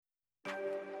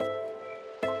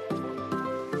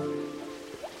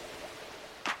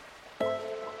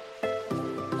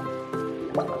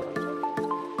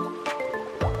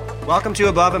Welcome to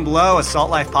Above and Below, a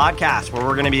Salt Life podcast, where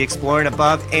we're going to be exploring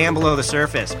above and below the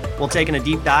surface. We'll take in a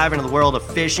deep dive into the world of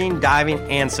fishing, diving,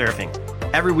 and surfing.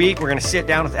 Every week, we're going to sit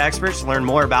down with experts to learn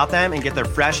more about them and get their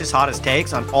freshest, hottest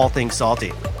takes on all things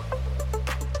salty.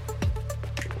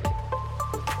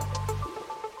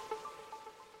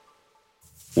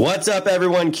 What's up,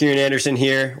 everyone? Kieran Anderson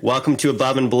here. Welcome to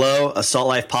Above and Below, a Salt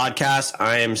Life podcast.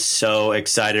 I am so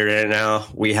excited right now.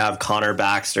 We have Connor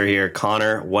Baxter here.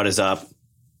 Connor, what is up?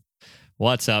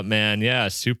 What's up, man? Yeah,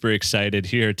 super excited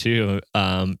here too.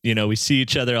 We see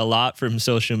each other a lot from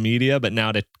social media, but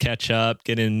now to catch up,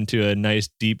 get into a nice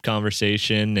deep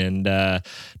conversation, and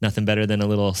nothing better than a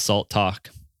little salt talk.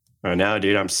 Oh no,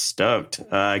 dude, I'm stoked.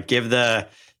 Give the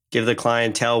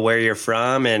clientele where you're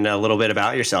from and a little bit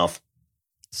about yourself.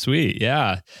 Sweet,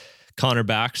 yeah. Connor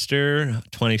Baxter,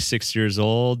 26 years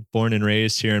old, born and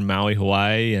raised here in Maui,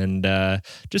 Hawaii, and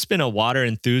just been a water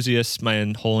enthusiast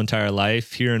my whole entire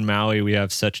life. Here in Maui, we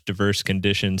have such diverse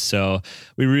conditions, so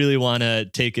we really want to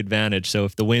take advantage. So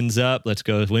if the wind's up, let's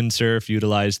go windsurf,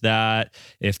 utilize that.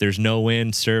 If there's no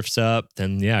wind, surf's up,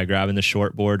 then yeah, grabbing the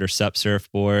shortboard or sup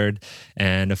surfboard.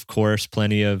 And of course,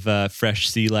 plenty of fresh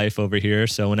sea life over here.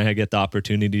 So when I get the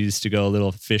opportunities to go a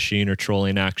little fishing or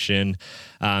trolling action,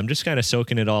 I'm just kind of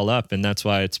soaking it all up. And that's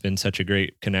why it's been such a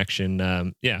great connection.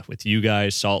 With you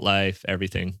guys, Salt Life,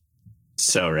 everything.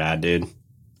 So rad, dude.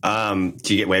 Do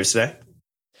you get waves today?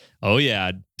 Oh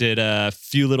yeah. Did a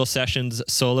few little sessions,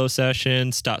 solo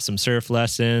sessions, taught some surf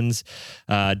lessons.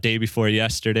 Day before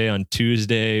yesterday on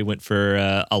Tuesday, went for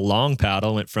a long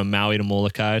paddle, went from Maui to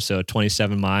Molokai. So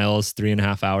 27 miles,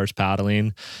 3.5 hours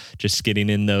paddling, just getting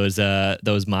in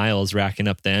those miles, racking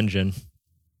up the engine.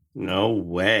 No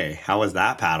way. How was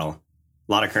that paddle?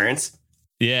 A lot of currents?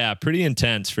 Yeah, pretty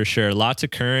intense for sure. Lots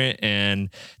of current, and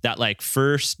that like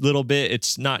first little bit,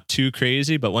 it's not too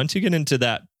crazy, but once you get into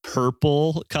that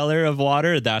purple color of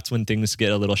water, that's when things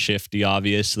get a little shifty,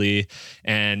 obviously.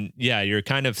 And yeah, you're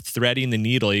kind of threading the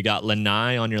needle. You got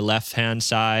Lanai on your left-hand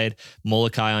side,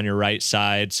 Molokai on your right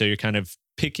side. So you're kind of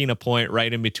picking a point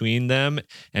right in between them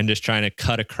and just trying to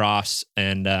cut across.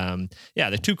 And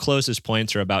the two closest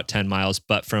points are about 10 miles,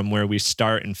 but from where we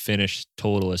start and finish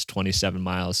total is 27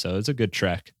 miles. So it's a good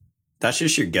trek. That's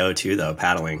just your go-to though,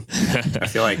 paddling. I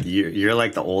feel like you're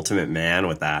like the ultimate man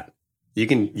with that. You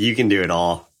can do it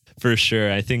all. For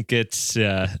sure. I think it's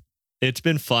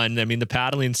been fun. I mean, the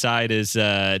paddling side is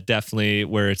definitely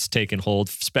where it's taken hold,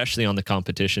 especially on the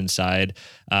competition side.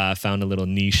 Found a little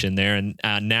niche in there.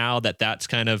 And now that's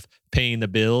kind of paying the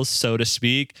bills, so to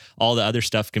speak, all the other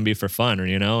stuff can be for fun,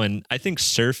 And I think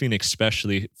surfing,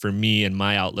 especially for me and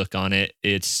my outlook on it,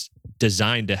 it's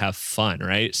designed to have fun,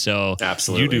 right? So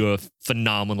absolutely, you do a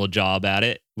phenomenal job at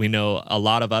it. We know a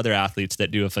lot of other athletes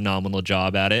that do a phenomenal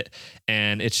job at it.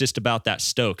 And it's just about that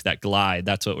stoke, that glide.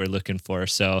 That's what we're looking for.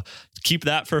 So keep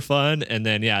that for fun. And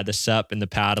then, the sup and the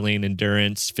paddling,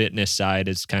 endurance, fitness side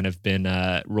has kind of been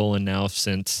rolling now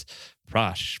since,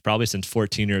 probably since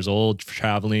 14 years old,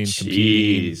 traveling,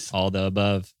 competing, all the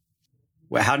above.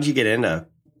 Well, how did you get into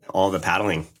all the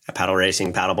paddling, paddle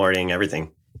racing, paddleboarding,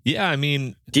 everything? Yeah, I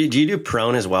mean... Do you do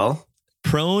prone as well?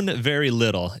 Prone, very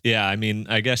little. Yeah, I mean,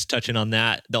 I guess touching on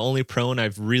that, the only prone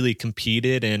I've really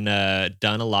competed and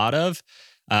done a lot of,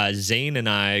 Zane and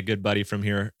I, a good buddy from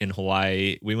here in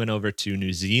Hawaii, we went over to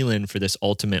New Zealand for this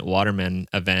Ultimate Waterman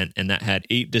event, and that had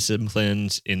 8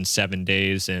 disciplines in 7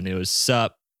 days, and it was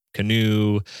sup,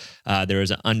 canoe, there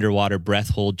was an underwater breath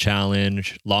hold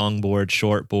challenge, longboard,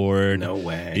 shortboard. No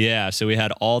way. Yeah, so we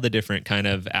had all the different kind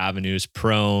of avenues,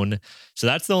 prone. So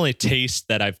that's the only taste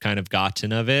that I've kind of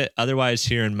gotten of it. Otherwise,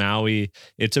 here in Maui,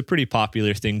 it's a pretty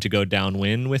popular thing to go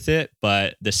downwind with it,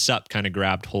 but the sup kind of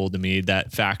grabbed hold of me,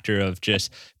 that factor of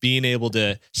just being able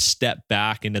to step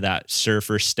back into that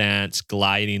surfer stance,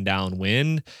 gliding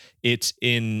downwind. It's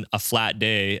in a flat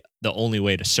day, the only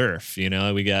way to surf. We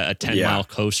got a 10-mile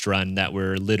coast run that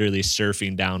we're literally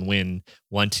surfing downwind.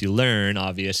 Once you learn,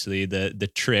 obviously,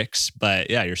 the tricks, but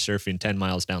yeah, you're surfing 10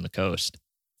 miles down the coast.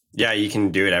 Yeah, you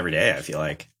can do it every day, I feel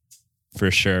like. For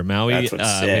sure. Maui, we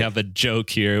have a joke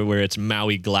here where it's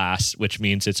Maui glass, which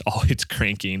means it's always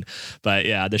cranking. But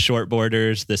yeah, the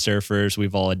shortboarders, the surfers,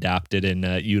 we've all adapted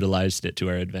and utilized it to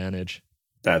our advantage.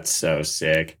 That's so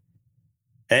sick.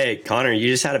 Hey, Connor, you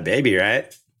just had a baby,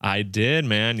 right? I did,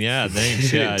 man. Yeah,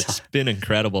 thanks. Yeah, it's been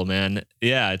incredible, man.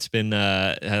 Yeah, it's been,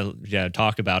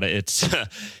 talk about it.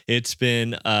 It's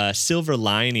been a silver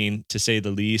lining, to say the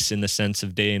least, in the sense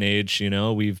of day and age.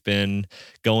 We've been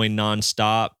going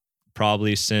nonstop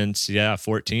probably since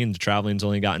 14. The traveling's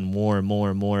only gotten more and more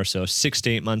and more. So 6 to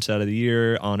 8 months out of the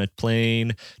year on a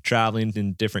plane, traveling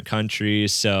in different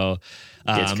countries. So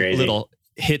it's crazy.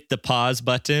 hit the pause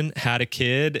button, had a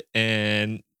kid,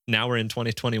 and now we're in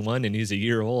 2021 and he's a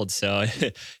year old. So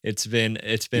it's been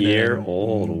Year a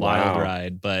old. wild Wow.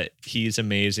 ride, but he's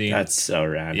amazing. That's so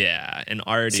rad. Yeah. And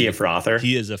Artie, Is he a frother?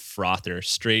 he is a frother,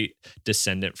 straight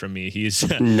descendant from me. He's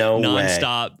No way.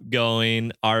 nonstop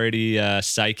going, already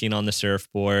psyching on the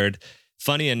surfboard.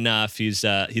 Funny enough, he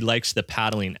likes the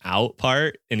paddling out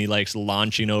part and he likes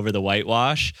launching over the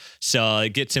whitewash. So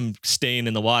it gets him staying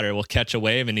in the water. We'll catch a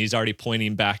wave and he's already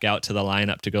pointing back out to the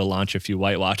lineup to go launch a few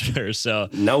whitewashers. So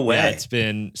No way. yeah, it's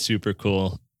been super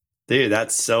cool. Dude,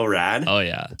 that's so rad. Oh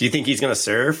yeah. Do you think he's going to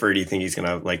surf or do you think he's going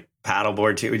to like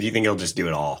paddleboard too? Or do you think he'll just do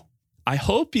it all? I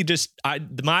hope he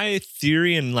my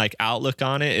theory and like outlook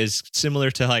on it is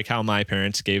similar to like how my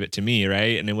parents gave it to me,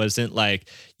 right? And it wasn't like,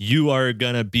 you are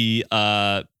going to be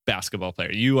a basketball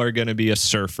player. You are going to be a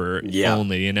surfer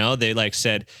only, you know? They like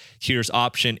said, here's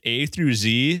option A through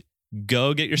Z.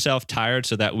 Go get yourself tired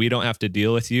so that we don't have to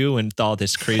deal with you and all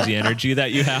this crazy energy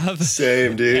that you have.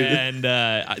 Same, dude. And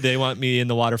they want me in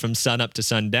the water from sun up to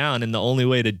sundown. And the only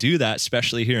way to do that,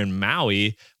 especially here in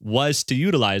Maui, was to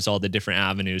utilize all the different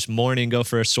avenues. Morning, go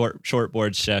for a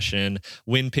shortboard session.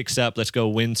 Wind picks up, let's go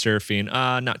windsurfing.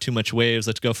 Not too much waves,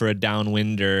 let's go for a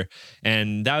downwinder.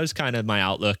 And that was kind of my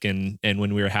outlook. And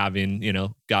when we were having,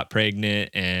 got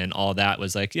pregnant and all that,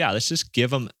 was like, yeah, let's just give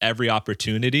them every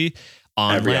opportunity.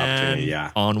 On Every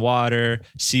land, on water,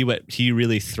 see what he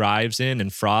really thrives in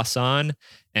and froths on.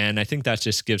 And I think that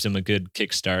just gives him a good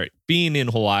kickstart. Being in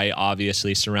Hawaii,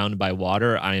 obviously surrounded by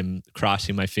water, I am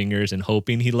crossing my fingers and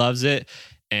hoping he loves it.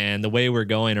 And the way we're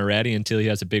going already, until he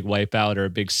has a big wipeout or a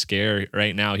big scare,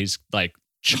 right now he's like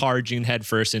charging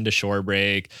headfirst into shore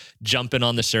break, jumping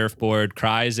on the surfboard,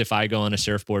 cries if I go on a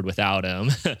surfboard without him.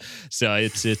 So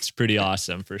it's pretty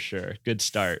awesome for sure. Good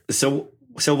start.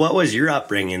 So what was your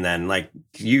upbringing then? Like,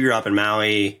 you grew up in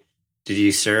Maui. Did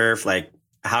you surf? Like,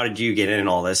 how did you get in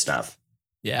all this stuff?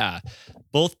 Yeah.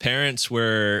 Both parents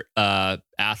were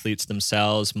athletes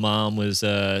themselves. Mom was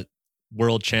a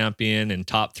world champion and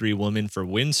top 3 woman for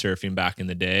windsurfing back in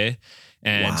the day.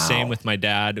 And same with my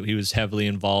dad. He was heavily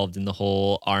involved in the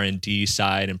whole R&D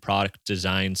side and product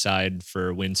design side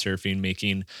for windsurfing,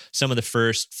 making some of the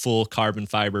first full carbon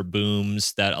fiber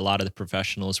booms that a lot of the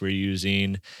professionals were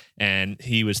using. And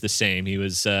he was the same. He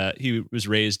was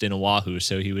raised in Oahu,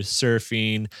 so he was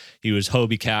surfing, he was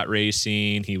Hobie Cat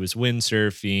racing, he was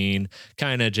windsurfing,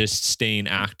 kind of just staying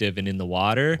active and in the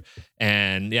water.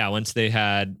 And yeah, once they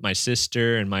had my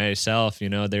sister and myself,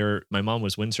 my mom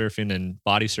was windsurfing and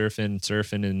body surfing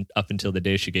and up until the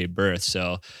day she gave birth.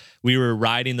 So we were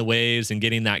riding the waves and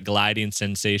getting that gliding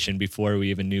sensation before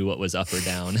we even knew what was up or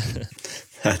down.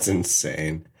 That's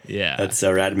insane. Yeah. That's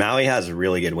so rad. Maui has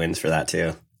really good winds for that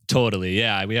too. Totally.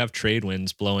 Yeah. We have trade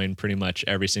winds blowing pretty much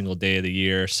every single day of the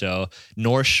year. So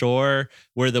North Shore,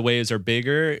 where the waves are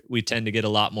bigger, we tend to get a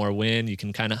lot more wind. You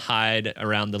can kind of hide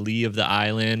around the lee of the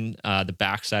island, the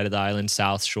backside of the island,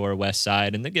 South Shore, West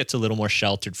side, and it gets a little more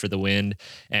sheltered for the wind.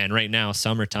 And right now,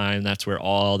 summertime, that's where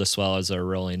all the swells are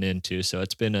rolling into. So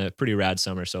it's been a pretty rad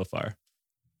summer so far.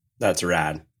 That's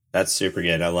rad. That's super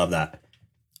good. I love that.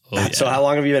 Oh, yeah. So how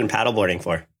long have you been paddleboarding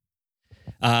for?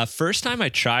 First time I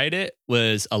tried it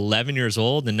was 11 years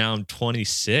old, and now I'm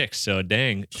 26. So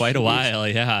dang, quite a while.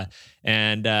 Yeah.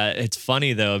 And it's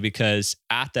funny though, because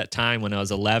at that time when I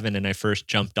was 11 and I first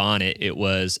jumped on it, it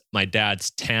was my dad's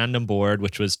tandem board,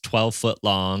 which was 12 foot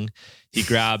long. He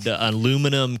grabbed an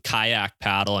aluminum kayak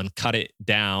paddle and cut it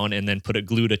down and then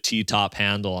glued a T-top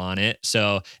handle on it.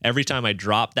 So every time I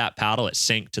dropped that paddle, it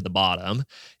sank to the bottom.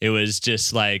 It was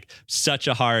just like such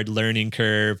a hard learning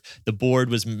curve. The board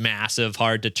was massive,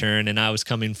 hard to turn. And I was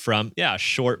coming from,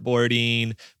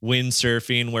 shortboarding,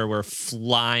 windsurfing, where we're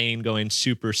flying, going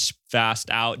super fast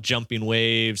out, jumping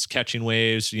waves, catching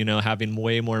waves, having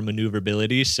way more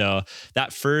maneuverability. So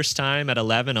that first time at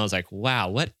 11, I was like, wow,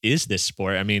 what is this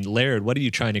sport? I mean, Laird, what are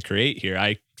you trying to create here?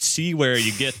 I see where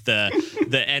you get the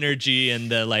energy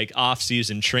and the like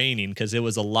off-season training, because it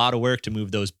was a lot of work to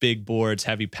move those big boards,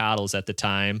 heavy paddles at the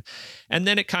time. And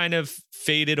then it kind of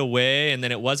faded away. And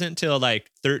then it wasn't until like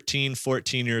 13,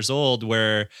 14 years old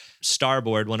where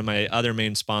Starboard, one of my other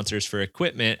main sponsors for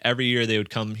equipment, every year they would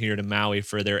come here to Maui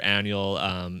for their annual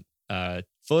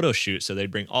photo shoot. So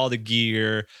they'd bring all the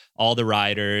gear, all the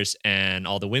riders, and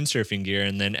all the windsurfing gear.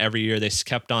 And then every year they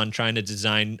kept on trying to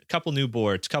design a couple new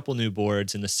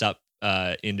boards in the SUP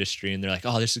industry, and they're like,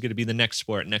 oh, this is going to be the next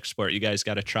sport. You guys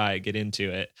got to try it, get into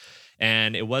it.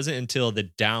 And it wasn't until the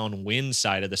downwind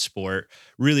side of the sport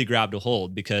really grabbed a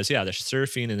hold, because the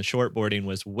surfing and the shortboarding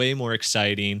was way more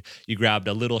exciting. You grabbed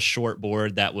a little short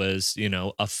board that was, a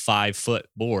 5-foot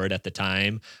board at the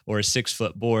time, or a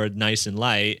 6-foot board, nice and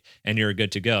light, and you're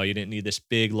good to go. You didn't need this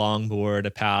big long board,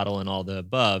 a paddle, and all the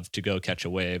above to go catch a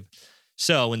wave.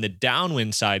 So when the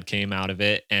downwind side came out of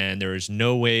it and there was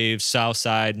no waves, south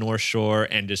side, north shore,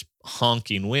 and just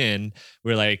honking wind,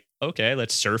 we're like, okay,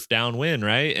 let's surf downwind,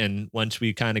 right? And once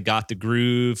we kind of got the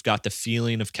groove, got the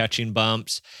feeling of catching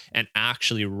bumps and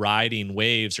actually riding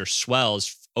waves or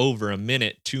swells over a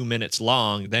minute, 2 minutes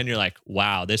long, then you're like,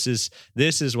 wow, this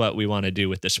is what we want to do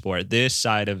with the sport. This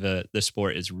side of the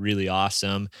sport is really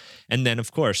awesome. And then,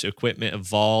 of course, equipment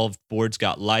evolved, boards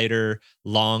got lighter,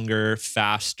 longer,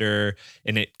 faster,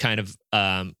 and it kind of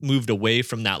moved away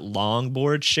from that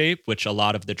longboard shape, which a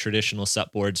lot of the traditional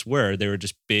SUP boards were. They were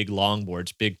just big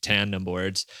longboards, big tandem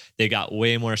boards. They got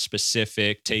way more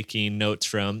specific, taking notes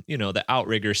from, the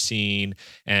outrigger scene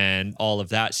and all of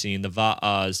that scene, the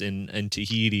Va'as in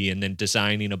Tahiti, and then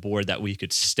designing a board that we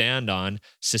could stand on,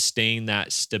 sustain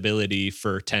that stability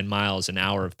for 10 miles an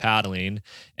hour of paddling,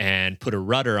 and put a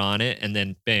rudder on it, and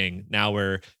then bang, now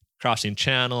we're crossing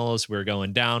channels, we're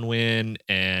going downwind,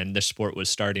 and the sport was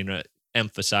starting to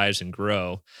emphasize and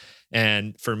grow.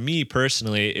 And for me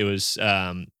personally, it was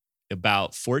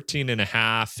about 14 and a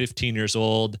half, 15 years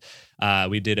old.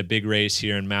 We did a big race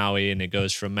here in Maui, and it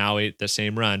goes from Maui, the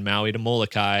same run, Maui to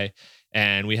Molokai.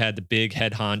 And we had the big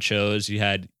head honchos. You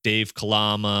had Dave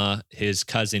Kalama, his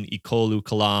cousin Ikolu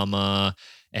Kalama,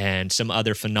 and some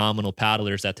other phenomenal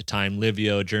paddlers at the time,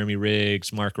 Livio, Jeremy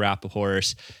Riggs, Mark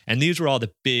Rappaport. And these were all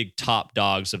the big top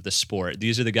dogs of the sport.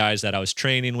 These are the guys that I was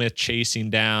training with, chasing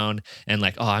down, and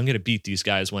like, oh, I'm going to beat these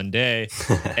guys one day.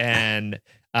 And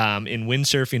in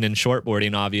windsurfing and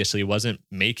shortboarding, obviously wasn't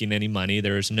making any money.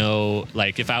 There was no,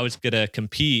 like, if I was going to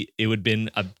compete, it would have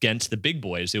been against the big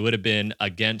boys. It would have been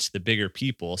against the bigger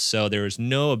people. So there was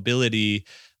no ability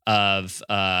of,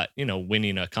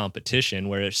 winning a competition.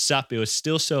 Whereas SUP, it was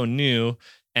still so new,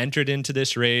 entered into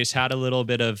this race, had a little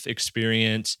bit of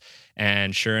experience,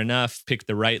 and sure enough, picked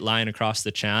the right line across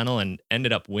the channel and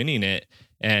ended up winning it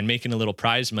and making a little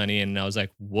prize money. And I was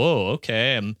like, whoa,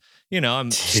 okay.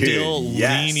 I'm still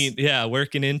leaning,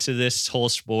 working into this whole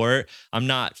sport. I'm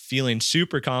not feeling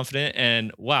super confident,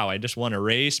 and wow, I just won a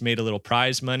race, made a little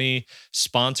prize money.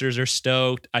 Sponsors are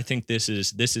stoked. I think this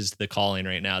is the calling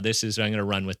right now. I'm going to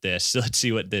run with this. So let's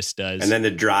see what this does. And then the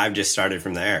drive just started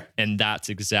from there. And that's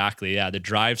exactly, the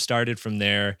drive started from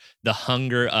there. The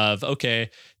hunger of,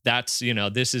 okay, that's,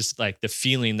 this is like the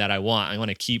feeling that I want. I want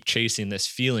to keep chasing this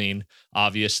feeling,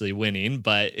 obviously winning,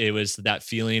 but it was that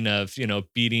feeling of,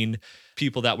 beating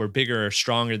people that were bigger or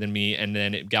stronger than me. And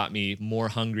then it got me more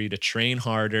hungry to train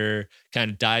harder, kind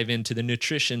of dive into the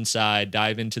nutrition side,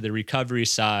 dive into the recovery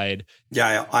side.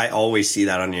 Yeah, I always see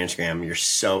that on your Instagram. You're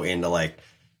so into like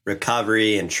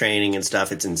recovery and training and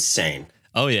stuff. It's insane.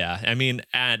 Oh, yeah. I mean,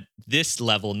 at this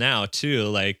level now, too,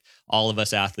 like all of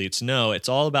us athletes know, it's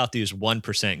all about these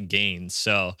 1% gains.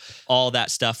 So all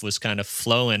that stuff was kind of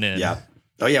flowing in. Yeah.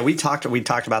 Oh, yeah. We talked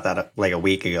about that like a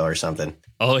week ago or something.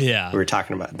 Oh, yeah. We were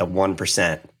talking about the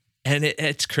 1%. And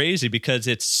it's crazy because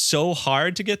it's so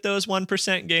hard to get those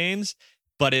 1% gains.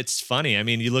 But it's funny. I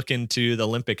mean, you look into the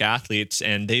Olympic athletes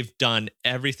and they've done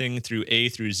everything through A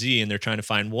through Z, and they're trying to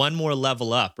find one more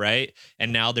level up, right?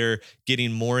 And now they're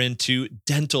getting more into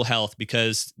dental health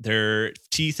because their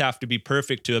teeth have to be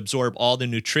perfect to absorb all the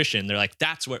nutrition. They're like,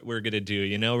 that's what we're going to do.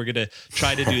 We're going to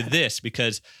try to do this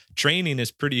because training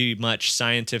is pretty much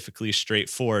scientifically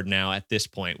straightforward now at this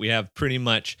point. We have pretty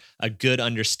much a good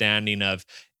understanding of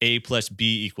A plus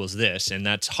B equals this, and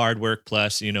that's hard work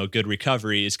plus, good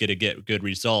recovery is going to get good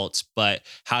results. But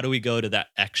how do we go to that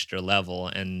extra level?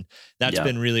 And that's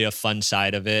been really a fun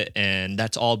side of it. And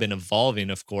that's all been evolving,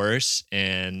 of course.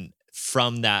 And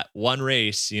from that one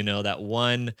race, that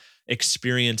one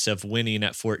experience of winning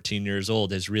at 14 years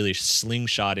old has really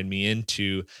slingshotted me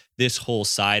into this whole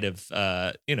side of,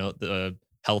 the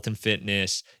health and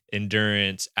fitness,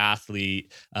 endurance,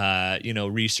 athlete,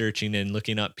 researching and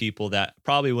looking up people that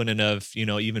probably wouldn't have,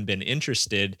 even been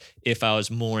interested if I was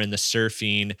more in the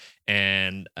surfing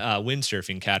and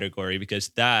windsurfing category, because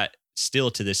that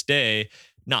still to this day,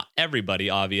 not everybody,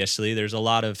 obviously, there's a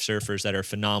lot of surfers that are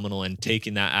phenomenal and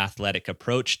taking that athletic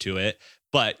approach to it.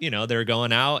 But, they're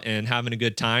going out and having a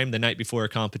good time the night before a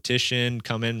competition,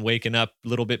 waking up a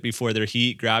little bit before their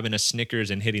heat, grabbing a Snickers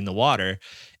and hitting the water.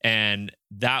 And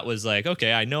that was like,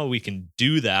 okay, I know we can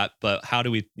do that, but how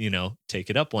do we, take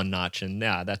it up one notch? And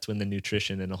yeah, that's when the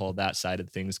nutrition and the whole that side of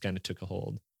things kind of took a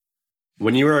hold.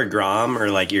 When you were a Grom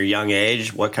or like your young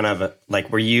age, what kind of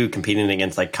were you competing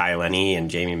against like Kai Lenny and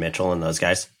Jamie Mitchell and those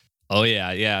guys? Oh,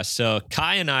 yeah. Yeah. So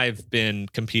Kai and I have been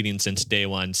competing since day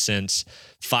one, since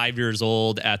 5 years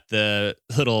old at the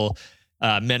little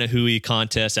Menahui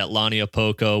contest at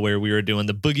Laniapoko, where we were doing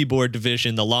the boogie board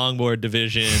division, the longboard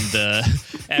division,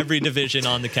 every division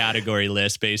on the category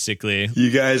list, basically.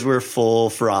 You guys were full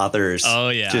frothers. Oh,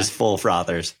 yeah. Just full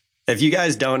frothers. If you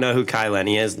guys don't know who Kai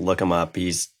Lenny is, look him up.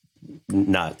 He's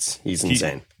nuts. He's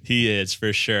insane. He is,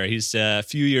 for sure. He's a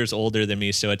few years older than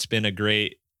me, so it's been a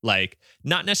great,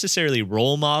 not necessarily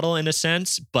role model in a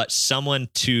sense, but someone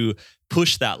to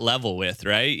push that level with,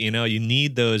 right? You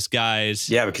need those guys.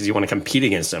 Yeah, because you want to compete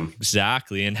against them.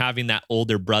 Exactly. And having that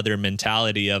older brother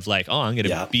mentality of like, oh, I'm going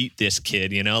to beat this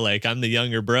kid, I'm the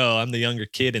younger bro, I'm the younger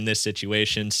kid in this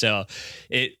situation. So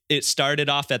it started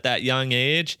off at that young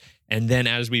age. And then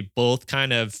as we both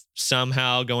kind of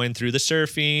somehow going through the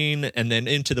surfing and then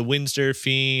into the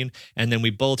windsurfing, and then we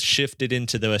both shifted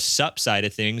into the SUP side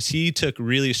of things, he took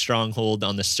really strong hold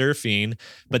on the surfing.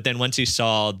 But then once he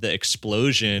saw the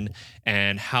explosion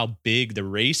and how big the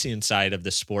racing side of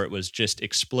the sport was just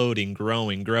exploding,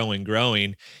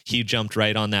 growing, he jumped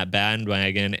right on that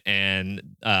bandwagon. And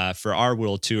for our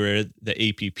world tour, the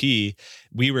APP,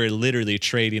 we were literally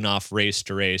trading off race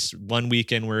to race. One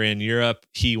weekend we're in Europe,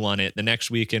 he won it. The next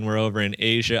weekend we're over in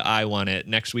Asia, I won it.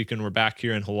 Next weekend we're back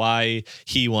here in Hawaii,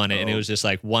 he won it. And it was just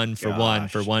like one for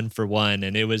one.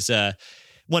 And it was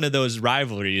one of those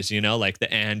rivalries, like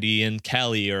the Andy and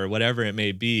Kelly or whatever it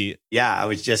may be. Yeah, I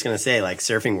was just going to say like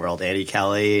Surfing World, Andy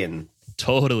Kelly and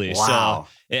totally. Wow.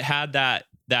 So it had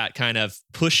that kind of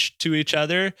push to each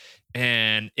other,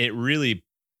 and it really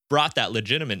brought that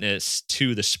legitimateness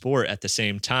to the sport at the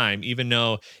same time, even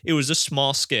though it was a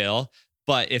small scale.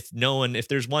 But if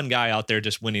there's one guy out there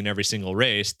just winning every single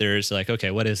race, there's like,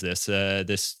 okay, what is this?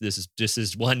 This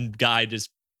is one guy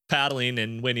just paddling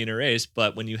and winning a race.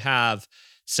 But when you have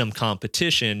some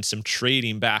competition, some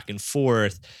trading back and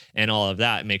forth and all of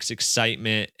that, it makes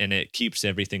excitement and it keeps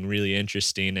everything really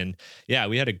interesting. And yeah,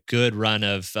 we had a good run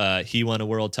of he won a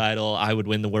world title, I would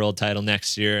win the world title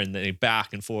next year, and then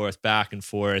back and forth.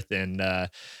 And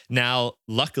now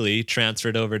luckily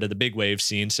transferred over to the big wave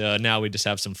scene. So now we just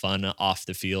have some fun off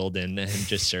the field and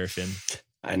just surfing.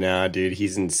 I know, dude.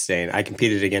 He's insane. I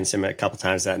competed against him a couple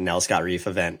times at Nell Scott Reef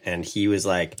event, and he was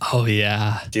like, "Oh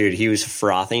yeah, dude." He was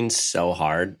frothing so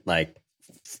hard. Like,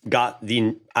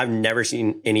 I've never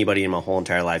seen anybody in my whole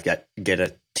entire life get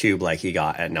a tube like he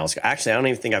got at Nell Scott. Actually, I don't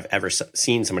even think I've ever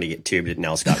seen somebody get tubed at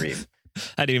Nell Scott Reef.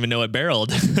 I didn't even know it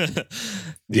barreled.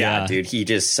 Yeah, dude. He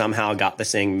just somehow got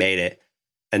this thing, made it,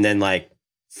 and then like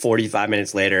 45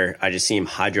 minutes later, I just see him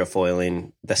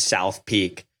hydrofoiling the South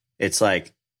Peak. It's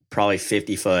like probably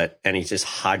 50 foot, and he's just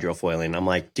hydrofoiling. I'm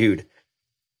like, dude,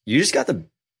 you just got the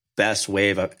best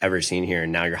wave I've ever seen here,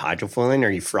 and now you're hydrofoiling? Are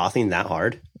you frothing that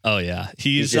hard? Oh yeah,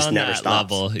 he's just on that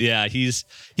level. Yeah,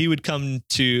 he would come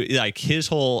to like his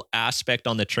whole aspect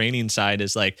on the training side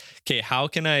is like, okay, how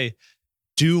can I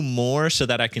do more so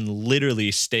that I can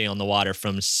literally stay on the water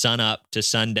from sun up to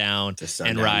sundown,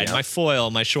 and ride my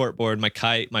foil, my shortboard, my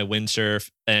kite, my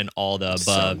windsurf, and all the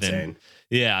above. And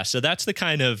yeah, so that's the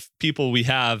kind of people we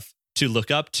have to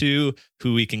look up to,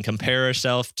 who we can compare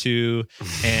ourselves to.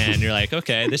 And you're like,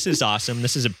 okay, this is awesome.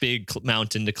 This is a big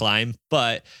mountain to climb.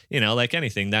 But, like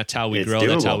anything, that's how we grow. Doable.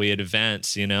 That's how we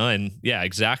advance, And yeah,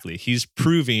 exactly. He's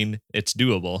proving it's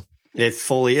doable. It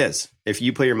fully is. If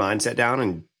you put your mindset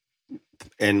down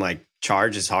and like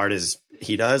charge as hard as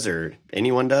he does or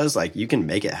anyone does, like you can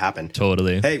make it happen.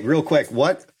 Totally. Hey, real quick,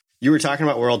 you were talking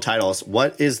about world titles.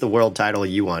 What is the world title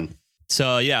you won?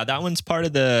 So yeah, that one's part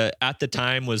of at the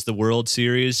time was the World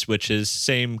Series, which is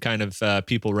same kind of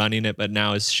people running it, but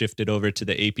now is shifted over to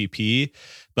the APP.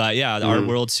 But yeah, our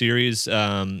World Series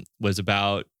was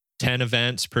about 10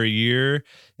 events per year,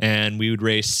 and we would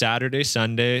race Saturday,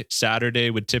 Sunday. Saturday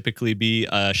would typically be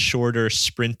a shorter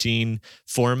sprinting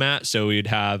format. So we'd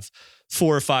have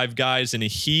 4 or 5 guys in a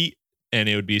heat, and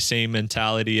it would be same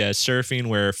mentality as surfing,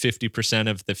 where 50%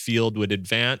 of the field would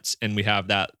advance, and we have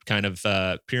that kind of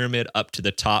pyramid up to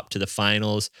the top to the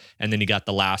finals, and then you got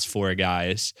the last 4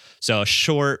 guys. So a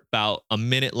short, about a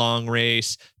minute long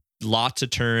race, lots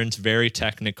of turns, very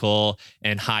technical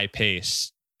and high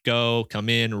pace. go, come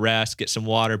in, rest, get some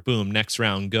water, boom, next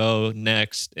round, go,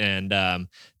 next. And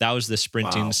that was the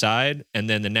sprinting side. And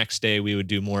then the next day we would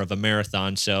do more of a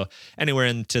marathon. So anywhere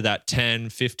into that 10,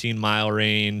 15 mile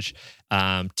range,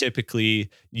 typically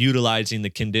utilizing the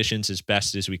conditions as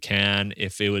best as we can.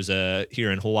 If it was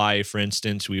here in Hawaii, for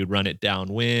instance, we would run it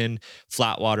downwind.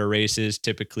 Flat water races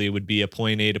typically would be a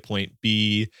point A to point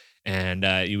B. And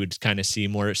you would kind of see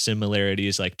more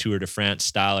similarities like Tour de France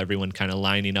style, everyone kind of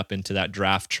lining up into that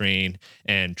draft train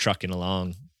and trucking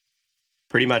along.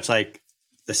 Pretty much like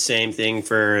the same thing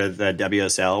for the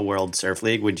WSL, World Surf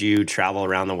League. Would you travel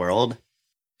around the world?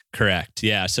 Correct.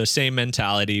 Yeah. So same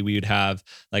mentality. We would have,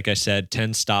 like I said,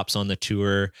 10 stops on the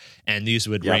tour, and these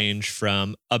would range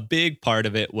from, a big part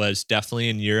of it was definitely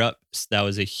in Europe. That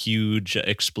was a huge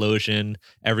explosion.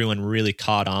 Everyone really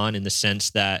caught on in the sense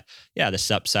that, the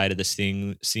sup side of this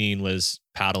scene was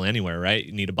paddle anywhere, right?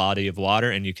 You need a body of water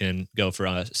and you can go for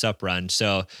a sup run.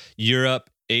 So Europe,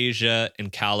 Asia,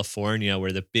 and California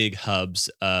were the big hubs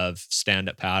of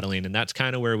stand-up paddling. And that's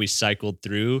kind of where we cycled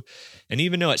through. And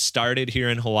even though it started here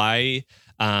in Hawaii,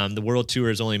 the World Tour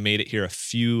has only made it here a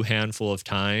few handful of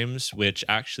times, which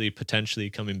actually potentially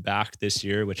coming back this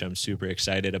year, which I'm super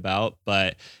excited about.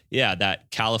 But yeah, that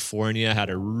California had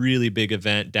a really big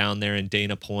event down there in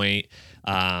Dana Point.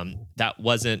 That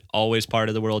wasn't always part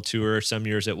of the World Tour. Some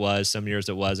years it was, some years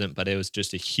it wasn't, but it was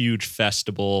just a huge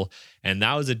festival. And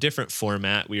that was a different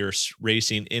format. We were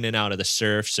racing in and out of the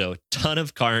surf. So ton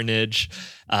of carnage,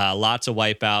 lots of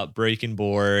wipeout, breaking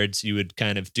boards. You would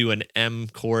kind of do an M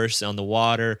course on the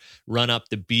water, run up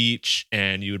the beach,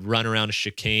 and you would run around a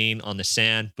chicane on the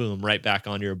sand, boom, right back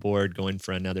onto your board, going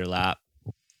for another lap.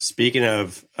 Speaking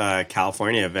of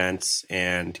California events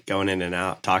and going in and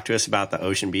out, talk to us about the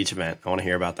Ocean Beach event. I want to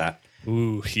hear about that.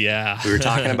 Ooh, yeah. We were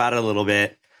talking about it a little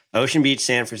bit. Ocean Beach,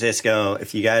 San Francisco,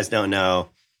 if you guys don't know,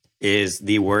 is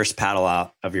the worst paddle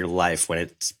out of your life when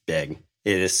it's big.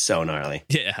 It is so gnarly.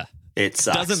 Yeah. It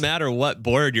sucks. Doesn't matter what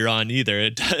board you're on either.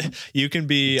 You can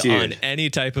be on any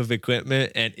type of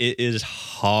equipment, and it is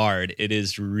hard. It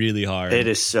is really hard. It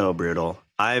is so brutal.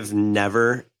 I've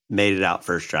never made it out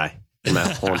first try in my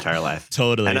whole entire life.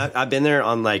 Totally. And I've been there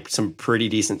on like some pretty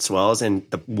decent swells, and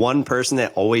the one person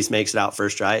that always makes it out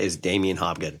first try is Damien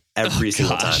Hobgood every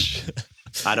single time.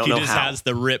 I don't know how. He just has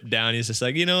the rip down. He's just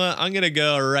like, you know what? I'm going to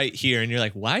go right here. And you're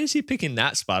like, why is he picking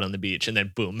that spot on the beach? And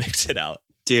then boom, makes it out.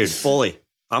 Dude, fully.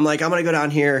 I'm like, I'm going to go down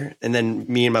here. And then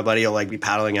me and my buddy will like be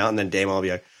paddling out. And then Damon will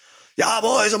be like, yeah,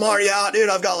 boys, I'm already out, dude.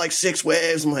 I've got like 6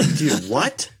 waves. I'm like, dude,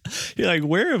 what? You're like,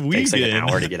 where have we Takes been? Like an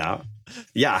hour to get out.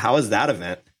 Yeah. How was that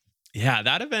event? Yeah,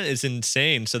 that event is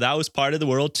insane. So that was part of the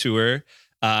World Tour.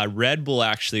 Red Bull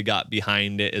actually got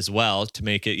behind it as well to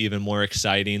make it even more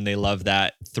exciting. They love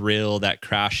that thrill, that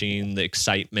crashing, the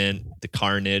excitement, the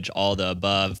carnage, all the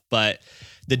above. But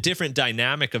the different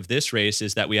dynamic of this race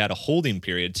is that we had a holding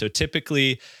period. So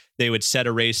typically they would set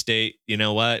a race date. You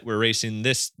know what? We're racing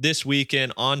this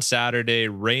weekend on Saturday,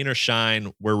 rain or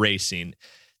shine, we're racing.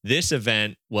 This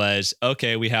event was,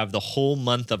 okay, we have the whole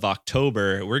month of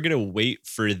October. We're going to wait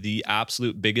for the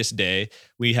absolute biggest day.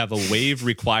 We have a wave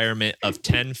requirement of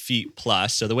 10 feet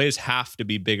plus. So the waves have to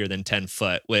be bigger than 10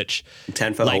 foot, which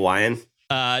 10 foot Hawaiian.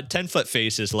 10-foot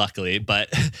faces, luckily,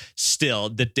 but still,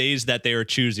 the days that they were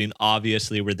choosing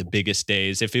obviously were the biggest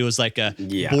days. If it was like a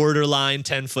borderline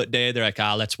 10-foot day, they're like,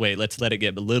 let's wait. Let's let it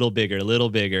get a little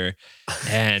bigger.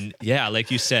 And yeah, like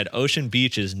you said, Ocean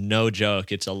Beach is no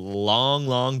joke. It's a long,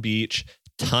 long beach,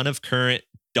 ton of current,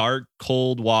 dark,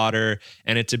 cold water,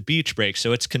 and it's a beach break.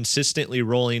 So it's consistently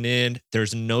rolling in.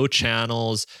 There's no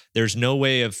channels. There's no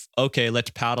way of, okay,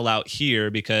 let's paddle out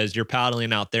here, because you're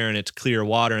paddling out there and it's clear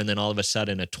water. And then all of a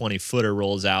sudden a 20-footer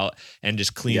rolls out and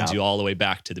just cleans you all the way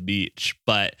back to the beach.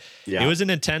 But it was an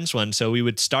intense one. So we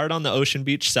would start on the Ocean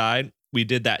Beach side. We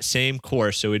did that same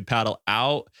course. So we'd paddle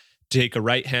out, take a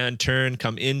right-hand turn,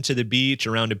 come into the beach,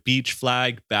 around a beach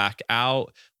flag, back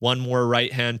out, one more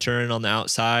right-hand turn on the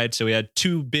outside. So we had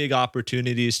 2 big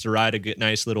opportunities to ride a good,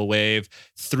 nice little wave,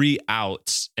 3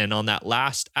 outs. And on that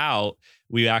last out,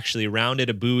 we actually rounded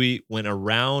a buoy, went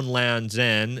around Land's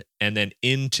End, and then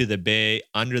into the bay,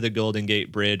 under the Golden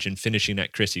Gate Bridge, and finishing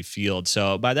at Crissy Field.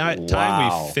 So by that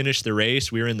time we finished the race,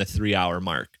 we were in the 3-hour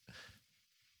mark.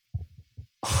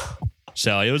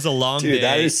 So it was a long day. Dude,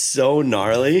 that is so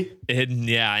gnarly.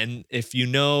 And if you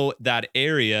know that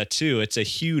area too, it's a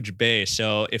huge bay.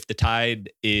 So if the tide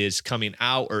is coming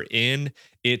out or in,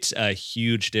 it's a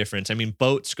huge difference. I mean,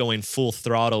 boats going full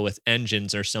throttle with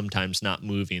engines are sometimes not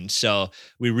moving. So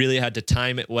we really had to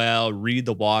time it well, read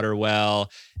the water well.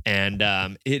 And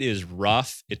it is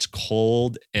rough. It's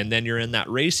cold. And then you're in that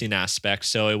racing aspect.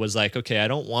 So it was like, okay, I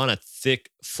don't want a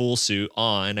thick full suit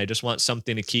on. I just want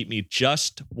something to keep me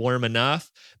just warm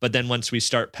enough. But then once we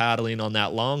start paddling on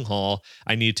that long haul,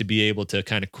 I need to be able to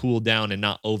kind of cool down and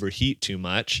not overheat too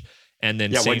much. And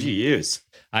then what did you use?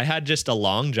 I had just a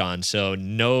long john, so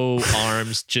no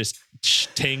arms, just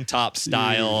tank top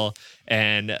style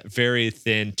and very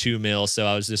thin 2 mil. So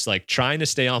I was just like trying to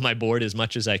stay on my board as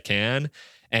much as I can.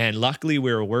 And luckily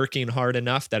we were working hard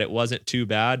enough that it wasn't too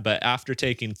bad. But after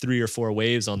taking 3 or 4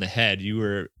 waves on the head, you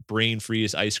were brain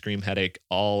freeze, ice cream headache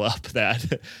all up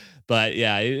that. But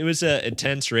yeah, it was an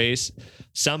intense race.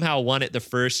 Somehow won it the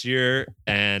first year,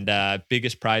 and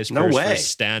biggest prize purse for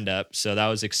stand up. So that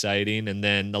was exciting. And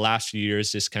then the last few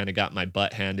years just kind of got my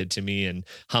butt handed to me and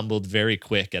humbled very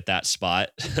quick at that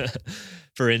spot.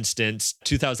 For instance,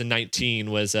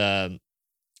 2019 was a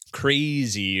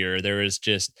crazy year. There was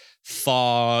just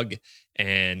fog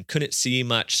and couldn't see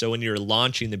much. So when you're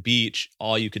launching the beach,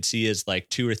 all you could see is like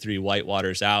 2 or 3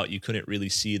 whitewaters out. You couldn't really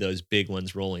see those big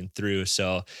ones rolling through.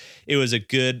 So it was a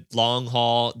good long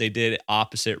haul. They did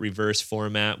opposite reverse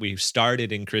format. We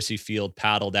started in Crissy Field,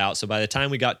 paddled out. So by the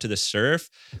time we got to the surf,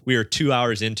 we were 2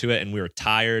 hours into it and we were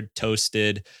tired,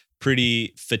 toasted,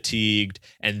 pretty fatigued,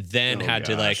 and then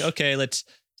to like, okay,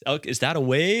 is that a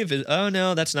wave? Oh,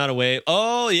 no, that's not a wave.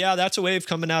 Oh, yeah, that's a wave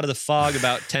coming out of the fog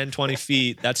about 10, 20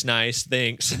 feet. That's nice.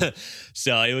 Thanks.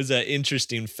 So it was an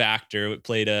interesting factor. It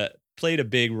played a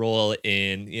big role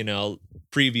in,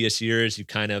 previous years. You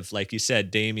kind of, like you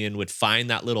said, Damien would find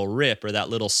that little rip or that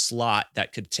little slot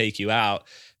that could take you out,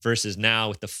 versus now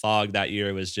with the fog that year,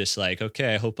 it was just like,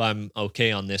 okay, I hope I'm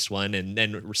okay on this one. And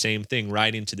then same thing,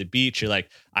 riding to the beach. You're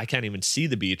like, I can't even see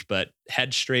the beach, but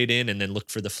head straight in and then look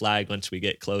for the flag once we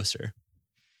get closer.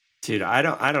 Dude, I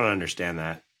don't understand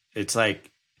that. It's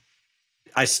like,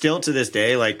 I still to this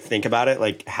day, like think about it,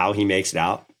 like how he makes it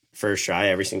out first try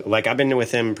every single, like I've been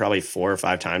with him probably 4 or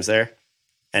 5 times there.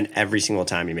 And every single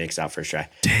time he makes out first try.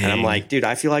 Dang. And I'm like, dude,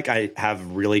 I feel like I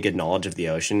have really good knowledge of the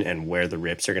ocean and where the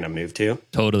rips are going to move to.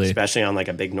 Totally. Especially on like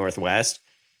a big northwest.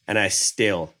 And I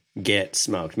still get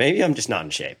smoked. Maybe I'm just not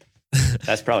in shape.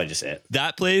 That's probably just it.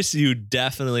 That place, you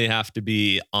definitely have to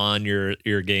be on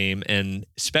your game. And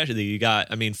especially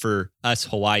for us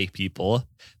Hawaii people,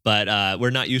 but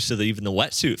we're not used to even the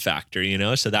wetsuit factor,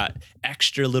 So that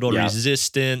extra little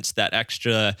resistance, that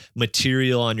extra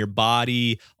material on your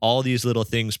body, all these little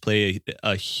things play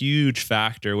a huge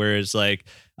factor. Whereas like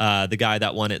the guy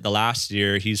that won it the last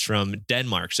year, he's from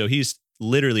Denmark. So he's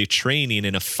literally training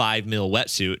in a 5 mil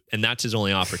wetsuit, and that's his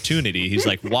only opportunity. He's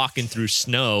like walking through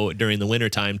snow during the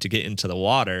wintertime to get into the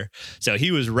water. So he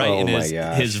was right in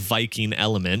his Viking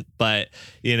element. But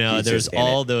there's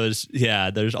all those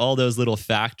little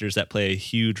factors that play a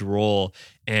huge role.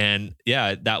 And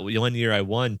that one year I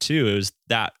won too. It was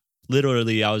that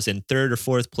literally I was in 3rd or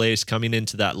 4th place coming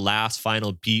into that last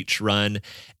final beach run,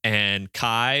 and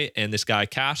Kai and this guy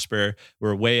Casper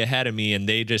were way ahead of me, and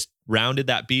they just rounded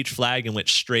that beach flag and went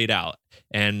straight out.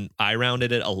 And I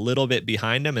rounded it a little bit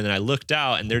behind them, and then I looked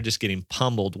out and they're just getting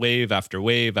pummeled wave after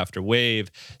wave after wave.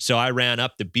 So I ran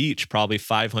up the beach probably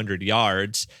 500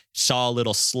 yards, saw a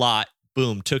little slot,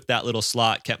 boom, took that little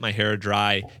slot, kept my hair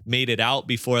dry, made it out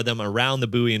before them around the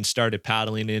buoy and started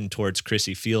paddling in towards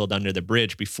Crissy Field under the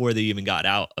bridge before they even got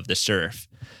out of the surf.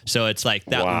 So it's like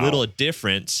that little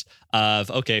difference of,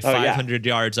 500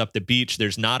 yards up the beach,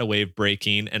 there's not a wave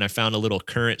breaking, and I found a little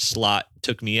current slot,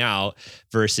 took me out,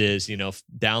 versus,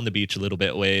 down the beach a little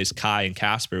bit ways, Kai and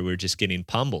Casper were just getting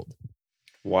pummeled.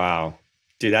 Wow.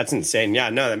 Dude, that's insane. Yeah,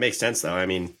 no, that makes sense though. I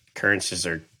mean, currents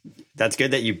that's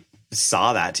good that you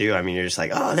saw that too. I mean, you're just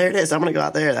like, oh, there it is. I'm going to go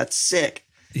out there. That's sick.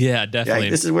 Yeah, definitely.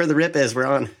 This is where the rip is. We're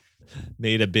on.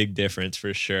 Made a big difference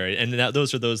for sure. And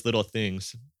those are those little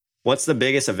things. What's the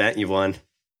biggest event you've won?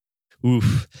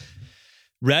 Oof.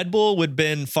 Red Bull would have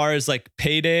been, far as like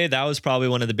payday, that was probably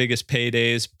one of the biggest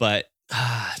paydays. But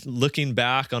looking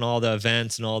back on all the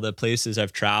events and all the places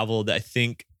I've traveled, I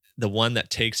think the one that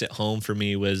takes it home for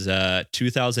me was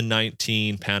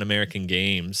 2019 Pan American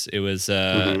Games. It was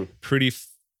pretty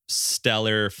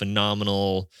stellar,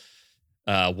 phenomenal,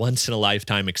 once in a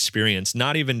lifetime experience.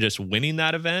 Not even just winning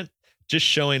that event, just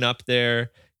showing up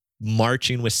there,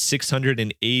 marching with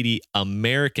 680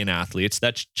 American athletes.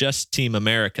 That's just Team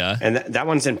America. And that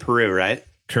one's in Peru, right?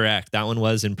 Correct. That one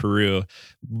was in Peru.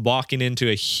 Walking into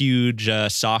a huge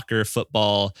soccer,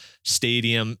 football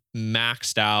stadium,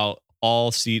 maxed out,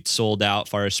 all seats sold out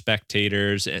for our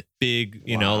spectators. Big,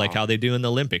 you know, like how they do in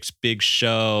the Olympics, big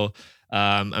show.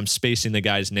 I'm spacing the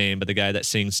guy's name, but the guy that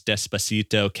sings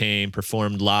Despacito came,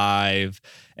 performed live,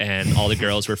 and all the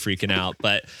girls were freaking out.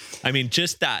 But I mean,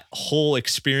 just that whole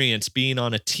experience, being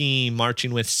on a team,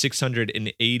 marching with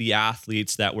 680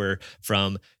 athletes that were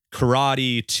from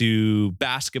karate to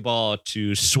basketball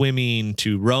to swimming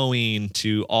to rowing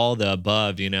to all the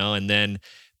above, you know, and then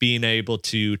being able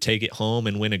to take it home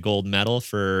and win a gold medal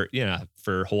for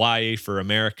Hawaii, for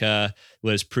America,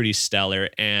 was pretty stellar.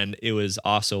 And it was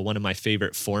also one of my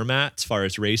favorite formats as far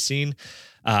as racing.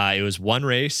 It was one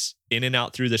race in and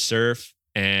out through the surf,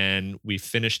 and we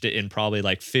finished it in probably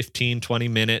like 15, 20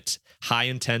 minutes, high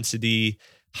intensity,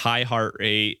 high heart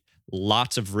rate,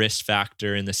 lots of risk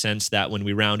factor in the sense that when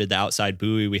we rounded the outside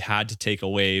buoy, we had to take a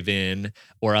wave in,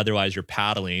 or otherwise you're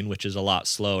paddling, which is a lot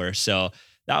slower. So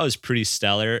that was pretty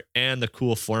stellar. And the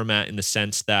cool format in the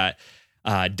sense that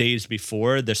days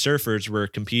before, the surfers were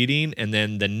competing, and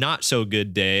then the not so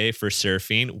good day for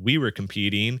surfing, we were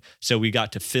competing. So we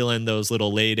got to fill in those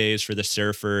little lay days for the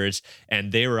surfers,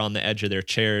 and they were on the edge of their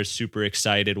chairs, super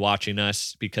excited watching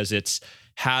us, because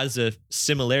has a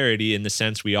similarity in the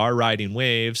sense we are riding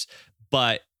waves,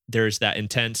 but there's that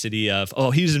intensity of,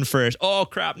 oh, he's in first. Oh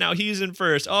crap, now he's in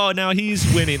first. Oh, now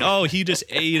he's winning. Oh, he just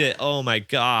ate it. Oh my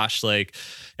gosh. Like,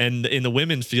 and in the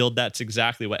women's field, that's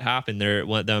exactly what happened there.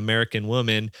 The American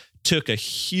woman took a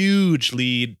huge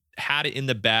lead, had it in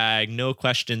the bag, no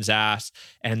questions asked.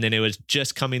 And then it was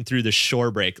just coming through the shore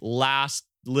break, last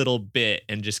little bit,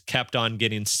 and just kept on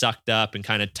getting sucked up and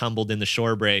kind of tumbled in the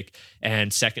shore break,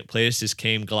 and second place just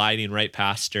came gliding right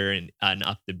past her and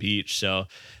up the beach. So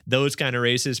those kind of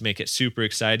races make it super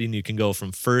exciting. You can go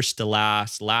from first to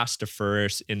last to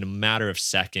first in a matter of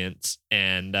seconds.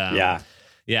 And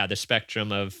the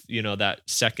spectrum of, you know, that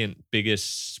second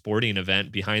biggest sporting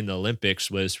event behind the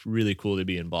Olympics was really cool to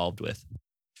be involved with.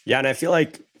 Yeah. And I feel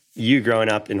like you growing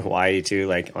up in Hawaii too,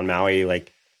 like on Maui,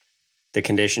 like the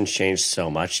conditions change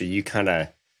so much, so you kind of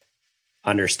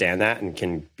understand that and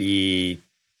can be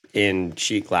in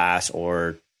sheet glass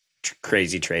or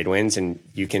crazy trade winds, and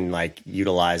you can like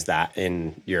utilize that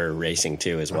in your racing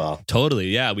too as well. Totally.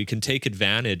 Yeah. We can take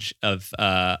advantage of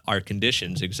our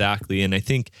conditions. Exactly. And I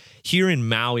think here in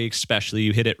Maui, especially,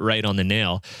 you hit it right on the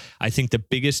nail. I think the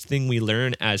biggest thing we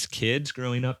learn as kids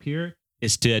growing up here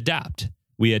is to adapt.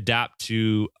 We adapt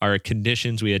to our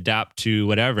conditions. We adapt to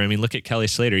whatever. I mean, look at Kelly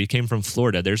Slater. He came from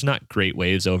Florida. There's not great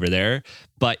waves over there,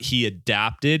 but he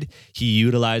adapted. He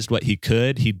utilized what he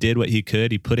could. He did what he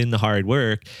could. He put in the hard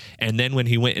work. And then when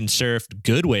he went and surfed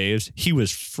good waves, he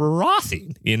was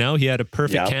frothing. You know, he had a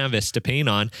perfect canvas to paint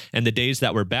on. And the days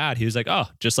that were bad, he was like, oh,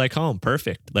 just like home.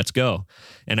 Perfect. Let's go.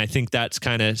 And I think that's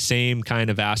kind of same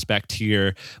kind of aspect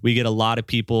here. We get a lot of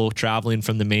people traveling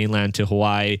from the mainland to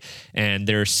Hawaii, and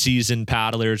they're seasoned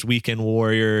paddlers, weekend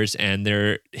warriors, and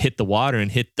they're hit the water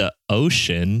and hit the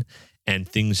ocean, and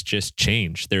things just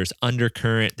change. There's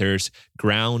undercurrent, there's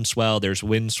ground swell, there's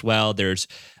wind swell, there's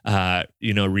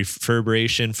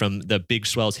reverberation from the big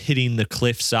swells hitting the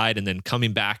cliffside and then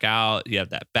coming back out. You have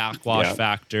that backwash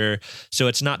factor. So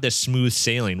it's not this smooth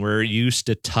sailing. We're used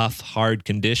to tough, hard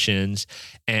conditions,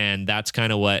 and that's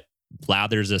kind of what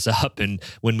lathers us up. And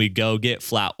when we go get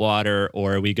flat water,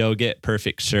 or we go get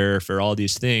perfect surf, or all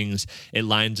these things, it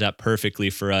lines up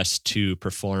perfectly for us to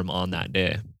perform on that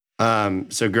day.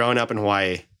 So growing up in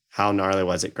Hawaii, how gnarly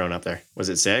was it growing up there? Was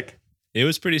it sick? It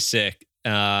was pretty sick,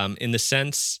 in the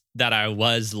sense that I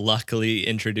was luckily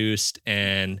introduced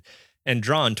and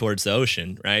drawn towards the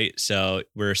ocean, right? So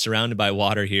we're surrounded by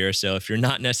water here. So if you're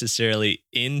not necessarily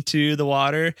into the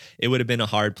water, it would have been a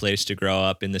hard place to grow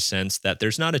up, in the sense that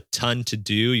there's not a ton to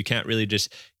do. You can't really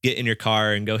just get in your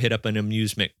car and go hit up an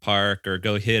amusement park, or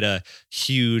go hit a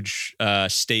huge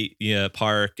state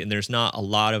park. And there's not a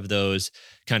lot of those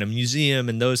kind of museum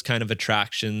and those kind of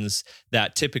attractions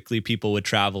that typically people would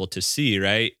travel to see,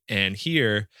 right? And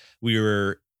here we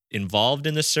were involved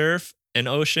in the surf and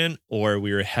ocean, or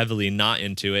we were heavily not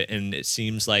into it. And it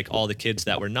seems like all the kids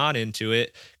that were not into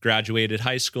it graduated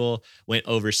high school, went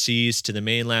overseas to the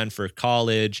mainland for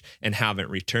college, and haven't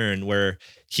returned. Where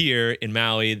here in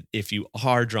Maui, if you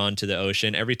are drawn to the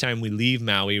ocean, every time we leave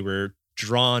Maui, we're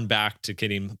drawn back to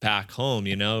getting back home.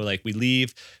 You know, like we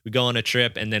leave, we go on a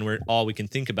trip, and then all we can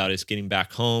think about is getting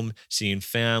back home, seeing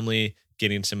family,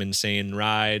 getting some insane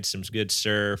rides, some good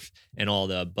surf, and all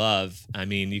the above. I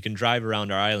mean, you can drive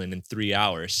around our island in 3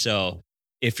 hours. So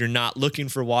if you're not looking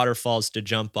for waterfalls to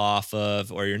jump off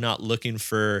of, or you're not looking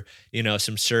for,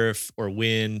 some surf or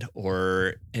wind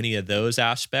or any of those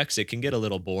aspects, it can get a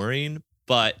little boring.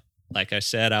 But like I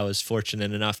said, I was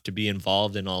fortunate enough to be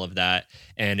involved in all of that,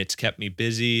 and it's kept me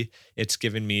busy. It's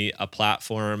given me a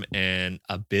platform and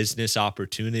a business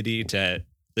opportunity to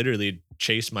literally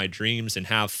chase my dreams and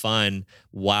have fun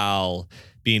while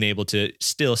being able to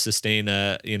still sustain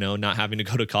not having to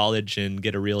go to college and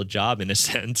get a real job in a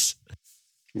sense.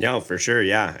 No, for sure.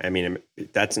 Yeah. I mean,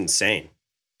 that's insane.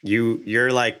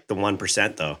 You're like the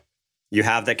 1% though. You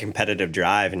have that competitive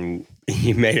drive and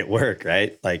you made it work,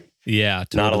 right? Like, yeah,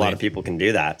 totally. Not a lot of people can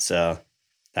do that. So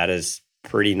that is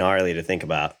pretty gnarly to think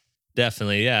about.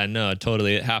 Definitely. Yeah, no,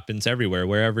 totally. It happens everywhere,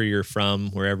 wherever you're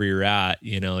from, wherever you're at,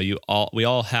 we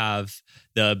all have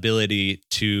the ability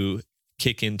to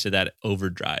kick into that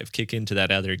overdrive, kick into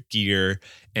that other gear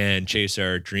and chase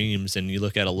our dreams. And you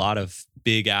look at a lot of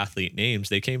big athlete names,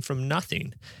 they came from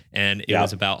nothing. And it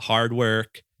was about hard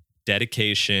work,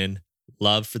 dedication,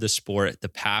 love for the sport, the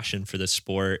passion for the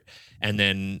sport. And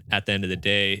then at the end of the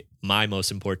day, my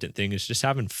most important thing is just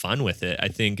having fun with it. I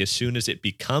think as soon as it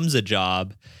becomes a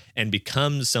job and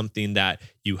becomes something that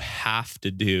you have to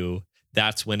do,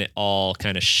 that's when it all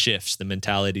kind of shifts. The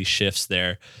mentality shifts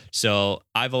there. So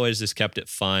I've always just kept it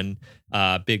fun.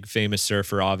 Big famous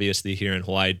surfer, obviously here in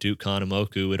Hawaii, Duke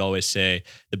Kahanamoku would always say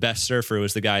the best surfer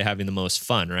was the guy having the most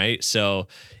fun, right? So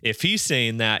if he's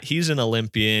saying that, he's an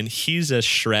Olympian, he's a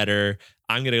shredder,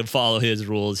 I'm going to follow his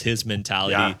rules, his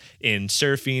mentality in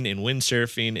surfing, in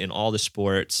windsurfing, in all the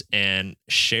sports, and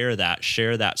share that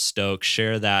stoke,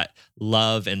 share that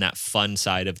love and that fun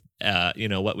side of,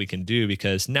 what we can do.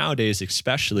 Because nowadays,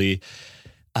 especially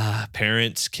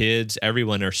parents, kids,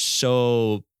 everyone are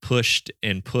so pushed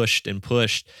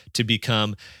to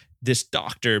become this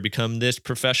doctor, become this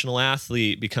professional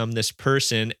athlete, become this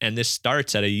person. And this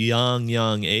starts at a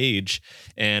young age.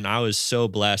 And I was so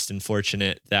blessed and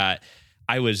fortunate that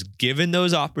I was given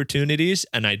those opportunities,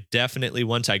 and I definitely,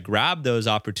 once I grabbed those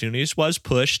opportunities, was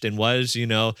pushed and was,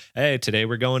 hey, today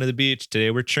we're going to the beach,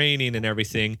 today we're training and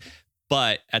everything.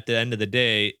 But at the end of the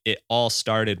day, it all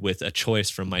started with a choice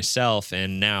from myself,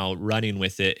 and now running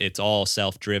with it, it's all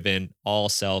self-driven, all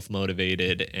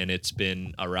self-motivated, and it's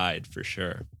been a ride for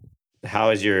sure.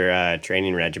 How is your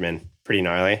training regimen? Pretty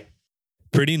gnarly?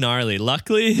 Pretty gnarly.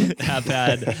 Luckily, have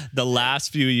had the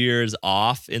last few years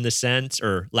off in the sense,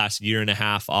 or last year and a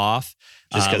half off.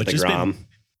 Just because the Grom.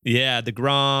 The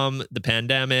Grom, the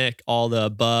pandemic, all the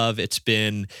above. It's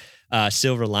been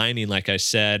silver lining, like I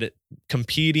said.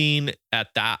 Competing at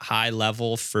that high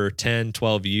level for 10,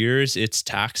 12 years, it's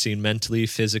taxing mentally,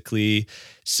 physically.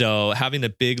 So having a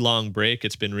big, long break,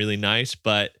 it's been really nice,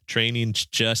 but training's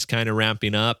just kind of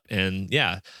ramping up. And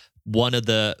one of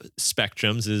the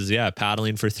spectrums is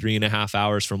paddling for 3.5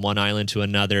 hours from one island to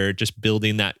another, just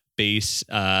building that base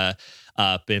up.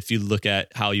 If you look at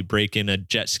how you break in a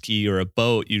jet ski or a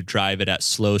boat, you drive it at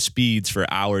slow speeds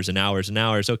for hours and hours and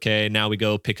hours. Okay, now we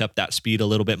go pick up that speed a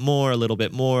little bit more.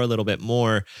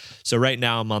 So right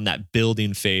now I'm on that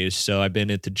building phase. So I've been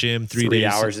at the gym 3 days. 3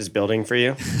 hours is building for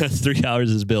you? 3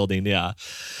 hours is building, yeah.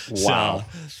 Wow.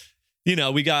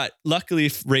 So, we got, luckily,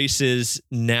 races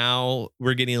now,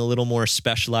 we're getting a little more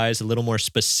specialized, a little more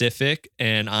specific,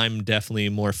 and I'm definitely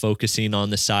more focusing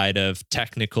on the side of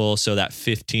technical, so that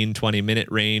 15, 20-minute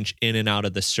range in and out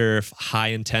of the surf, high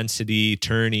intensity,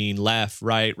 turning left,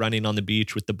 right, running on the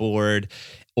beach with the board,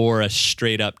 or a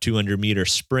straight up 200-meter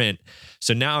sprint.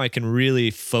 So now I can really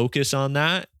focus on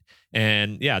that.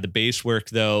 And the base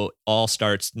work, though, all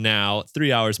starts now.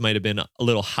 3 hours might have been a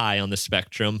little high on the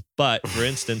spectrum, but for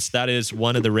instance, that is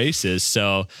one of the races.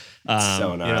 So,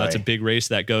 it's a big race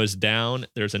that goes down.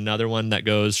 There's another one that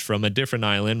goes from a different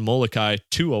island, Molokai,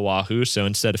 to Oahu. So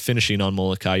instead of finishing on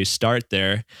Molokai, you start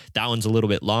there. That one's a little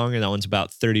bit longer. That one's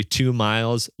about 32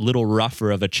 miles, a little rougher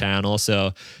of a channel.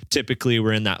 So typically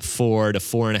we're in that 4 to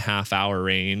 4.5 hour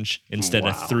range instead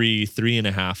of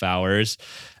 3.5 hours.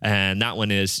 And that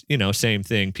one is, same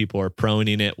thing. People are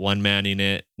proning it, one-manning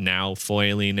it, now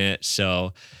foiling it.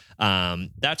 So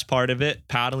that's part of it.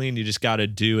 Paddling, you just got to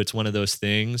do. It's one of those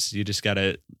things. You just got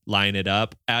to line it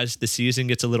up. As the season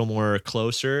gets a little more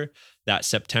closer, that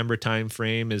September time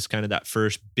frame is kind of that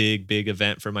first big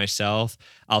event for myself.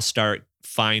 I'll start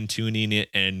fine-tuning it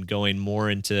and going more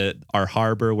into our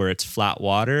harbor where it's flat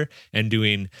water and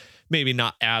doing maybe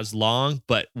not as long,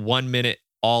 but 1 minute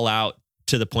all out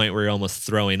to the point where you're almost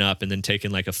throwing up, and then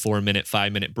taking like a 4-minute,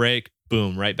 5-minute break,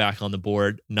 boom, right back on the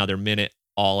board, another minute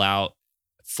all out,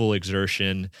 full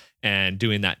exertion, and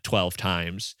doing that 12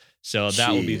 times. So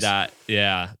that will be that.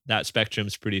 Yeah, that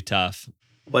spectrum's pretty tough.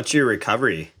 What's your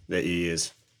recovery that you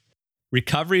use?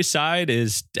 Recovery side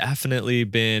is definitely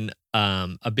been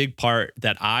a big part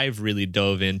that I've really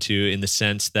dove into, in the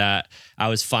sense that I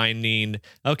was finding,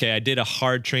 okay, I did a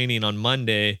hard training on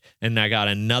Monday and I got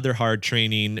another hard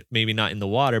training, maybe not in the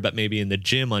water, but maybe in the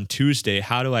gym on Tuesday.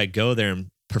 How do I go there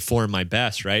and perform my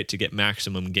best, right? To get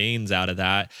maximum gains out of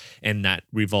that. And that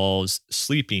revolves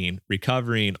sleeping,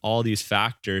 recovering, all these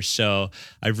factors. So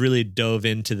I've really dove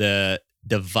into the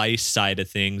device side of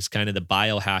things, kind of the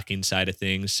biohacking side of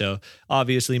things. So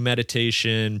obviously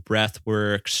meditation, breath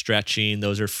work, stretching,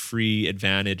 those are free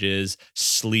advantages,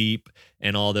 sleep,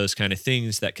 and all those kind of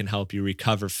things that can help you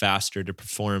recover faster to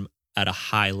perform at a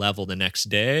high level the next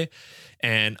day.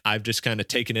 And I've just kind of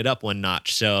taken it up one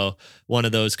notch. So one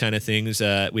of those kind of things,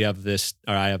 I have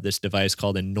this device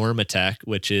called a Normatec,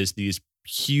 which is these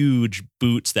huge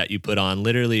boots that you put on,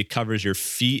 literally covers your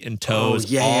feet and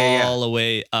toes all the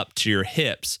way up to your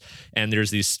hips. And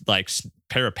there's these like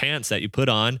pair of pants that you put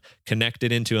on,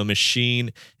 connected into a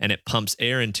machine, and it pumps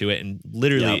air into it, and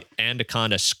literally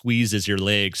Anaconda squeezes your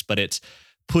legs, but it's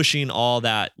pushing all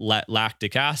that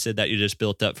lactic acid that you just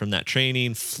built up from that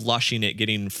training, flushing it,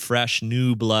 getting fresh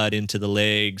new blood into the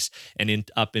legs and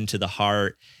up into the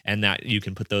heart. And that you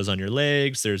can put those on your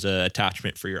legs. There's an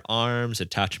attachment for your arms,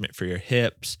 attachment for your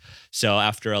hips. So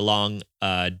after a long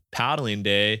paddling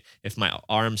day, if my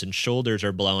arms and shoulders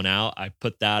are blown out, I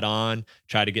put that on,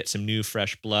 try to get some new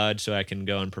fresh blood so I can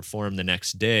go and perform the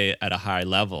next day at a high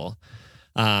level.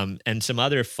 And some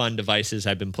other fun devices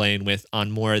I've been playing with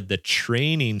on more the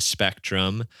training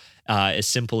spectrum, as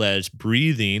simple as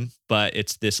breathing, but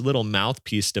it's this little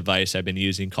mouthpiece device I've been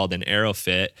using called an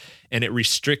AeroFit, and it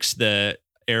restricts the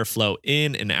airflow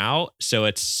in and out. So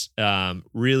it's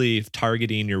really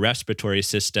targeting your respiratory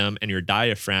system and your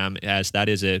diaphragm, as that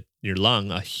is your lung,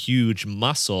 a huge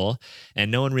muscle,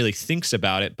 and no one really thinks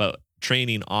about it, but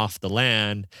training off the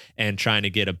land and trying to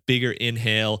get a bigger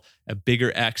inhale, a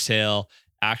bigger exhale,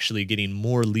 actually getting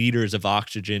more liters of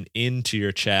oxygen into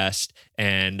your chest,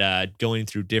 and going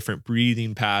through different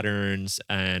breathing patterns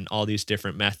and all these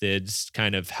different methods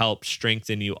kind of help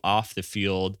strengthen you off the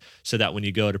field, so that when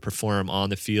you go to perform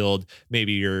on the field,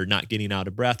 maybe you're not getting out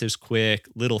of breath as quick,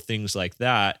 little things like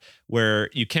that, where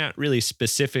you can't really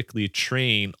specifically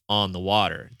train on the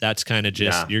water. That's kind of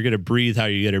just, you're going to breathe how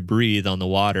you're going to breathe on the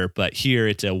water. But here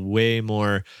it's a way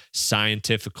more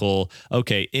scientifical,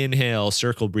 okay, inhale,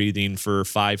 circle breathing for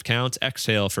 5 counts,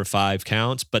 exhale for 5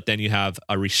 counts, but then you have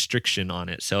a restriction on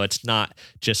it. So it's not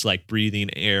just like breathing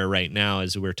air right now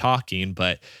as we're talking,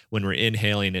 but when we're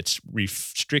inhaling, it's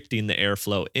restricting the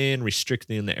airflow in,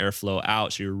 restricting the airflow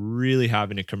out. So you're really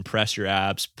having to compress your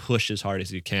abs, push as hard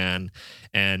as you can.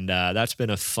 And that's been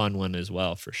a fun one as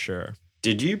well, for sure.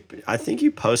 I think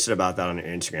you posted about that on your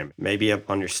Instagram, maybe up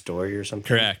on your story or something?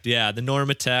 Correct. Yeah. The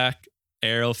Normatec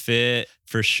AeroFit,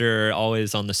 for sure.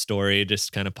 Always on the story,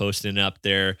 just kind of posting it up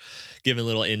there, giving a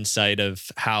little insight of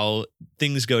how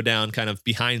things go down kind of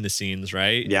behind the scenes.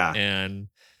 Right. Yeah. And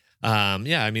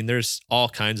I mean, there's all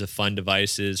kinds of fun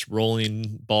devices,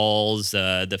 rolling balls,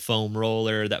 the foam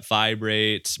roller that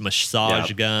vibrates,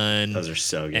 massage gun. Those are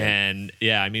so good. And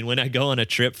I mean, when I go on a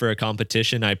trip for a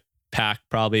competition, I pack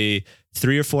probably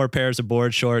 3 or 4 pairs of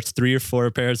board shorts, 3 or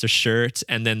 4 pairs of shirts,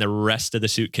 and then the rest of the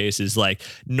suitcase is like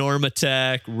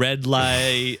Normatec, Red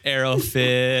Light,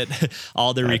 AeroFit,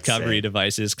 all the recovery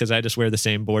devices, because I just wear the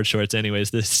same board shorts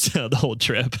anyways the whole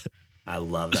trip. I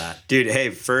love that. Dude, hey,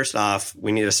 first off,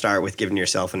 we need to start with giving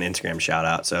yourself an Instagram shout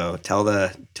out. So tell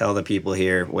the people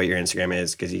here what your Instagram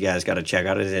is, because you guys got to check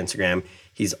out his Instagram.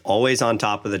 He's always on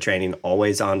top of the training,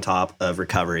 always on top of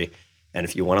recovery. And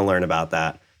if you want to learn about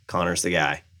that, Connor's the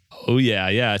guy. Oh, yeah.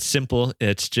 Yeah. It's simple.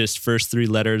 It's just first 3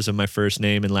 letters of my first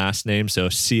name and last name. So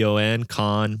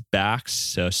Con Bax.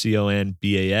 So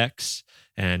CONBAX.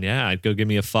 And go give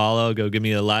me a follow, go give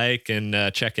me a like,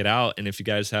 and check it out. And if you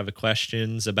guys have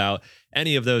questions about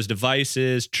any of those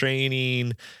devices,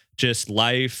 training, just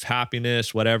life,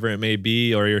 happiness, whatever it may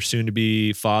be, or you're soon to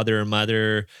be father or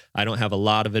mother, I don't have a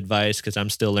lot of advice because I'm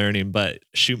still learning, but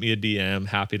shoot me a DM.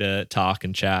 Happy to talk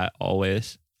and chat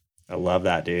always. I love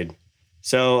that, dude.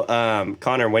 So,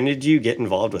 Connor, when did you get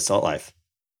involved with Salt Life?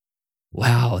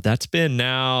 Wow, that's been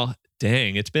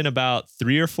it's been about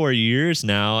 3 or 4 years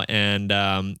now. And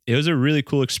it was a really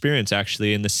cool experience,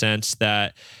 actually, in the sense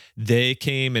that they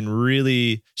came and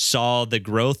really saw the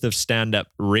growth of stand-up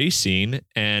racing.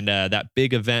 And that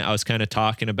big event I was kind of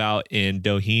talking about in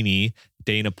Doheny,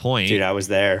 Dana Point. Dude, I was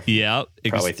there. Yeah.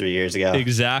 Probably 3 years ago.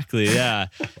 Exactly. Yeah.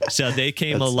 So they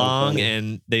came along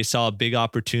and they saw a big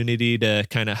opportunity to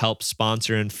kind of help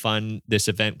sponsor and fund this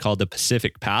event called the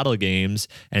Pacific Paddle Games.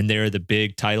 And they're the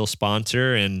big title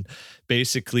sponsor. And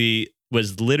basically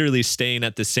was literally staying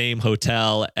at the same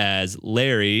hotel as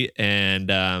Larry,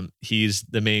 and he's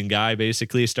the main guy.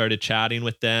 Basically started chatting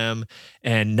with them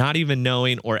and not even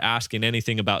knowing or asking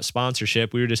anything about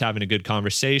sponsorship. We were just having a good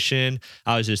conversation.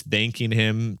 I was just thanking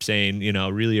him, saying,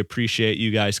 really appreciate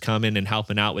you guys coming and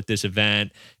helping out with this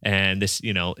event. And this,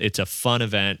 it's a fun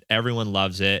event. Everyone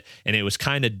loves it. And it was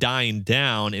kind of dying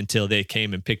down until they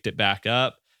came and picked it back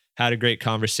up. Had a great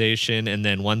conversation, and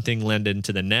then one thing led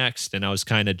into the next, and I was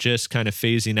kind of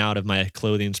phasing out of my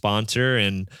clothing sponsor,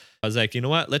 and I was like, you know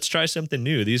what, let's try something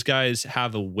new. These guys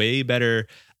have a way better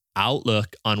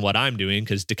outlook on what I'm doing,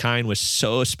 because Dakine was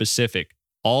so specific.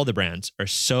 All the brands are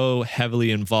so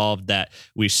heavily involved that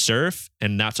we surf,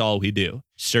 and that's all we do.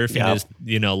 Surfing is,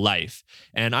 life,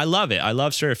 and I love it. I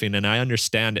love surfing, and I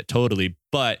understand it totally,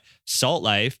 but Salt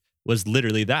Life was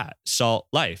literally that, Salt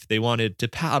Life. They wanted to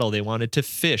paddle, they wanted to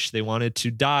fish, they wanted to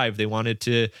dive, they wanted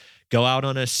to go out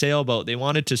on a sailboat, they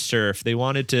wanted to surf, they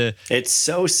wanted to it's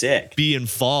so sick be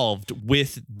involved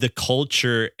with the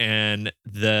culture and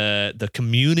the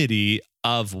community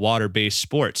of water-based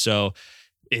sports. So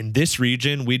in this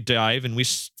region, we dive and we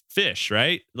fish,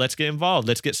 right? Let's get involved.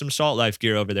 Let's get some Salt Life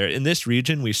gear over there. In this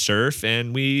region, we surf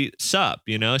and we sup,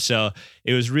 So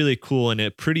it was really cool and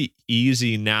a pretty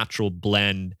easy, natural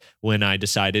blend when I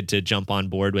decided to jump on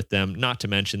board with them. Not to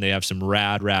mention they have some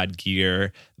rad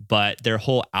gear, but their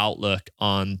whole outlook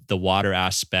on the water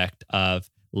aspect of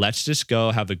let's just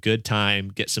go have a good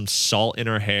time, get some salt in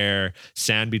our hair,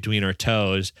 sand between our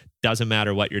toes. Doesn't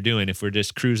matter what you're doing. If we're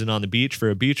just cruising on the beach for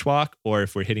a beach walk, or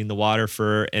if we're hitting the water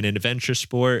for an adventure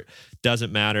sport,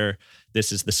 doesn't matter.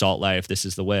 This is the Salt Life. This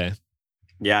is the way.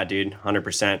 Yeah, dude,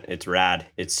 100%. It's rad.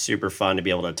 It's super fun to be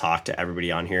able to talk to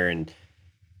everybody on here, and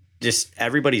just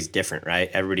everybody's different, right?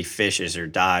 Everybody fishes or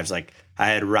dives. Like I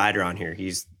had Ryder on here.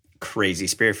 He's crazy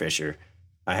spearfisher.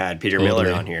 I had Peter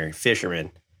Miller on here,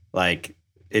 fisherman. Like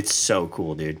it's so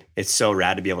cool, dude. It's so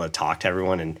rad to be able to talk to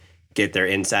everyone and get their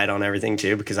insight on everything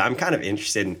too, because I'm kind of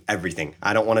interested in everything.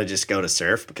 I don't want to just go to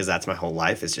surf because that's my whole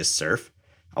life is just surf.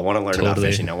 I want to learn about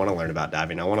fishing. I want to learn about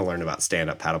diving. I want to learn about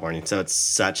stand-up paddleboarding. So it's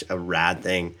such a rad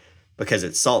thing because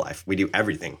it's Salt Life. We do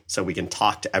everything. So we can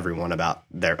talk to everyone about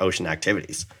their ocean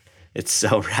activities. It's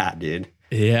so rad, dude.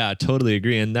 Yeah, totally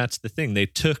agree. And that's the thing. They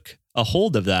took a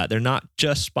hold of that. They're not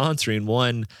just sponsoring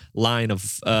one line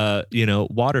of,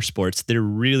 water sports. They're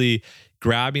really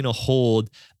grabbing a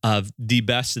hold of the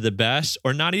best of the best,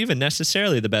 or not even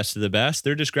necessarily the best of the best.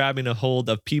 They're just grabbing a hold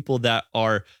of people that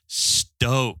are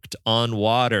stoked on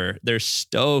water. They're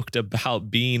stoked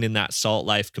about being in that Salt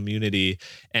Life community.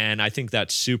 And I think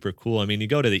that's super cool. I mean, you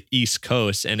go to the East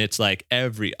Coast and it's like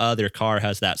every other car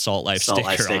has that Salt Life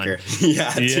sticker on.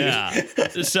 Yeah. So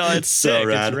it's so sick.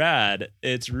 Rad. It's rad.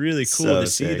 It's really cool to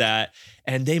see that.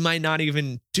 And they might not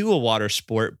even do a water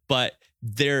sport, but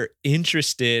they're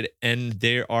interested and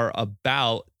they are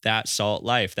about that Salt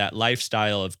Life, that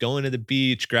lifestyle of going to the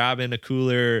beach, grabbing a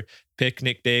cooler,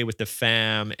 picnic day with the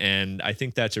fam. And I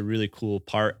think that's a really cool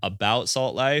part about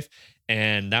Salt Life.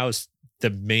 And that was the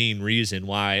main reason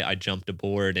why I jumped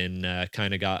aboard and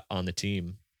kind of got on the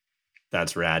team.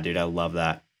 That's rad, dude. I love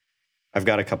that. I've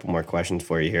got a couple more questions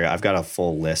for you here. I've got a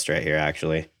full list right here,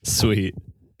 actually. Sweet.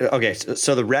 Okay.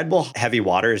 So the Red Bull Heavy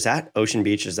Water, is that Ocean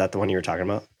Beach? Is that the one you were talking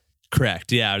about?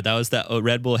 Correct. Yeah, that was that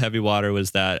Red Bull Heavy Water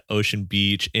was that Ocean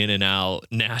Beach, in and out,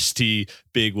 nasty,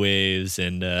 big waves,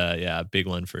 and big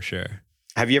one for sure.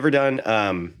 Have you ever done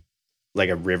like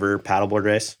a river paddleboard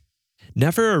race?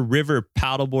 Never a river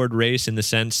paddleboard race in the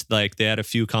sense like they had a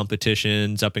few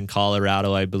competitions up in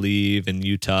Colorado, I believe, and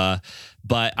Utah.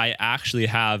 But I actually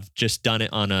have just done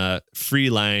it on a free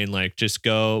line, like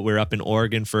we're up in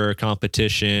Oregon for a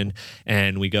competition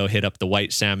and we go hit up the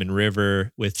White Salmon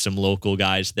River with some local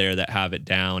guys there that have it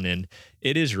down. And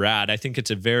it is rad. I think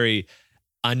it's a very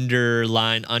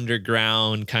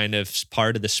underground kind of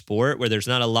part of the sport where there's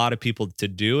not a lot of people to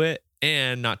do it.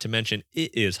 And not to mention,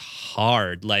 it is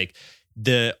hard. Like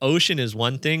the ocean is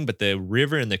one thing, but the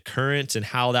river and the currents and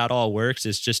how that all works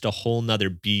is just a whole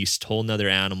nother beast, whole nother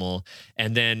animal.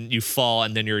 And then you fall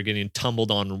and then you're getting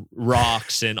tumbled on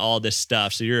rocks and all this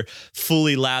stuff. So you're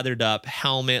fully lathered up,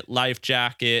 helmet, life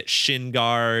jacket, shin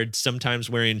guards, sometimes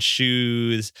wearing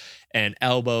shoes and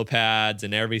elbow pads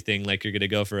and everything like you're going to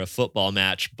go for a football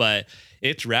match. But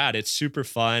it's rad. It's super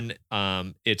fun.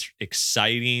 It's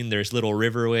exciting. There's little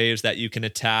river waves that you can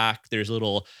attack. There's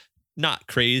little, not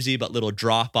crazy, but little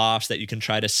drop offs that you can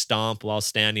try to stomp while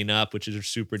standing up, which is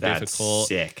super difficult.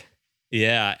 Sick.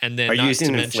 Yeah. And then are you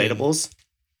using inflatables?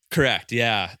 Correct.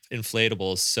 Yeah.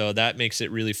 Inflatables. So that makes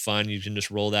it really fun. You can just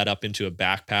roll that up into a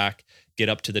backpack, get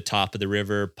up to the top of the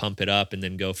river, pump it up, and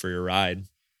then go for your ride.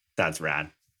 That's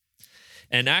rad.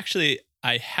 And actually,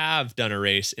 I have done a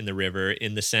race in the river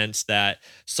in the sense that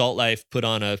Salt Life put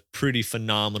on a pretty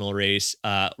phenomenal race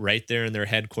right there in their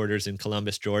headquarters in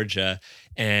Columbus, Georgia.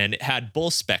 And it had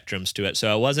both spectrums to it.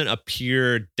 So it wasn't a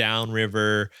pure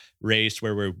downriver race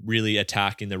where we're really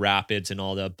attacking the rapids and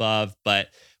all the above, but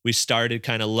we started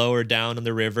kind of lower down on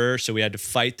the river. So we had to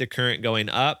fight the current going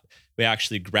up. We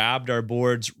actually grabbed our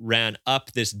boards, ran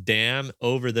up this dam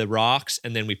over the rocks,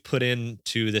 and then we put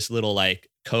into this little like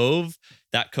cove.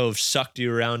 That cove sucked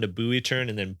you around a buoy turn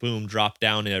and then boom, dropped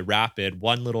down in a rapid,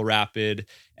 one little rapid,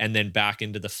 and then back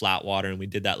into the flat water. And we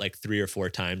did that like 3 or 4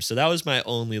 times. So that was my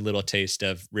only little taste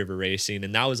of river racing.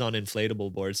 And that was on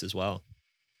inflatable boards as well.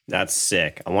 That's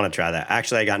sick. I want to try that.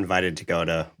 Actually, I got invited to go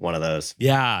to one of those.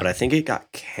 Yeah. But I think it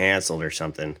got canceled or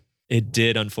something. It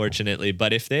did, unfortunately.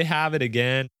 But if they have it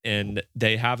again and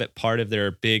they have it part of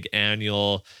their big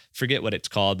annual, forget what it's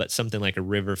called, but something like a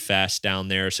river fest down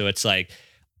there. So it's like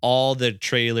all the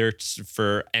trailers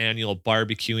for annual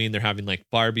barbecuing. They're having like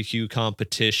barbecue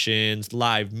competitions,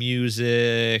 live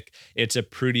music. It's a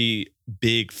pretty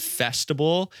big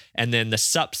festival. And then the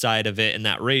sup side of it and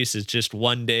that race is just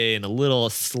one day and a little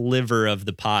sliver of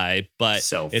the pie. But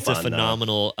so it's fun, a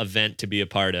phenomenal event to be a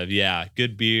part of. Yeah.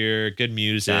 Good beer, good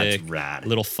music. That's rad.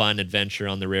 Little fun adventure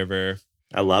on the river.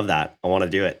 I love that. I want to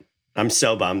do it. I'm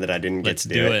so bummed that I didn't get to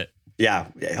do it. Yeah.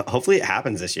 Hopefully it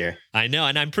happens this year. I know.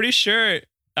 And I'm pretty sure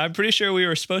we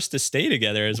were supposed to stay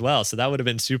together as well. So that would have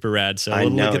been super rad. So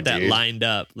we'll get that lined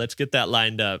up. Let's get that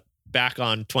lined up back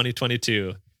on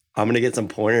 2022. I'm going to get some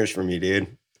pointers from you,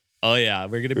 dude. Oh yeah.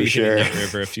 We're going to be hitting that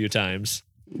river a few times.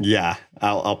 Yeah.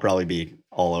 I'll probably be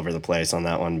all over the place on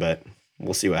that one, but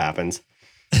we'll see what happens.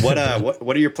 What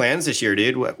are your plans this year,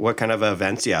 dude? What kind of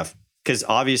events do you have? Because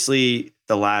obviously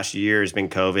the last year has been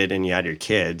COVID and you had your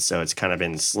kids. So it's kind of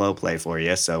been slow play for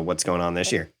you. So what's going on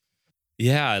this year?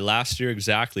 Yeah, last year,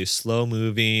 exactly. Slow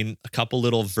moving, a couple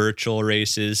little virtual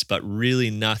races, but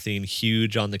really nothing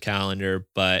huge on the calendar.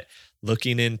 But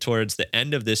looking in towards the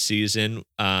end of this season,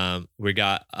 we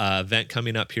got an event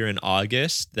coming up here in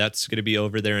August. That's going to be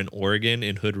over there in Oregon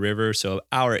in Hood River. So an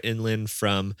hour inland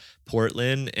from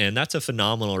Portland. And that's a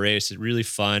phenomenal race. It's really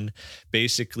fun.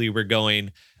 Basically, we're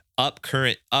going up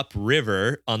current, up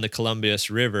river on the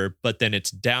Columbus River, but then it's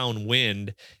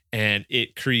downwind. And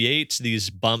it creates these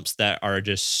bumps that are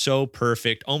just so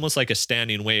perfect, almost like a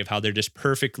standing wave, how they're just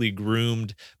perfectly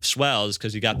groomed swells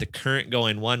because you got the current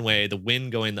going one way, the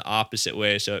wind going the opposite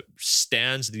way. So it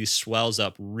stands these swells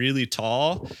up really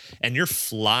tall and you're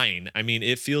flying. I mean,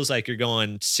 it feels like you're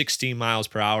going 16 miles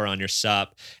per hour on your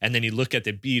sup. And then you look at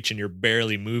the beach and you're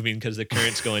barely moving because the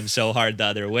current's going so hard the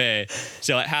other way.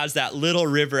 So it has that little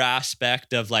river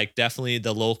aspect of like definitely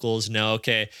the locals know,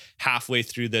 okay, halfway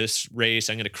through this race,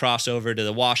 I'm going to cross over to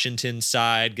the Washington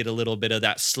side, get a little bit of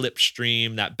that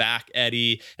slipstream, that back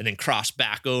eddy, and then cross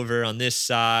back over on this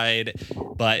side.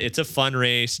 But it's a fun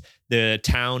race. The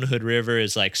town, Hood River,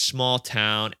 is like small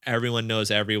town. Everyone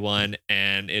knows everyone.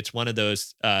 And it's one of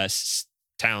those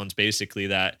towns basically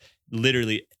that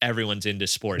literally everyone's into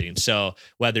sporting. So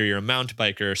whether you're a mountain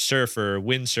biker, surfer,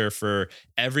 windsurfer,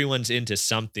 everyone's into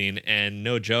something. And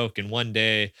no joke, in one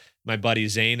day, my buddy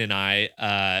Zane and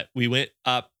I, we went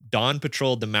up, dawn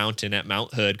patrolled the mountain at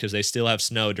Mount Hood because they still have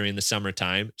snow during the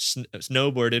summertime,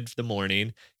 snowboarded for the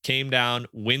morning, came down,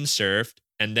 windsurfed,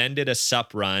 and then did a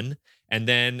sup run. And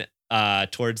then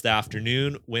towards the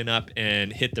afternoon, went up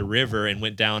and hit the river and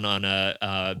went down on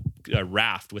a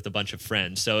raft with a bunch of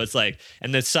friends. So it's like,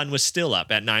 and the sun was still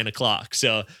up at 9 o'clock.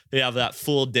 So they have that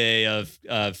full day of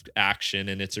action,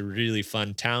 and it's a really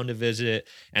fun town to visit.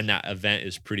 And that event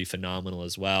is pretty phenomenal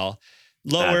as well.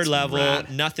 Lower That's level,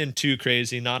 rad. Nothing too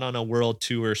crazy, not on a world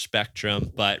tour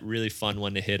spectrum, but really fun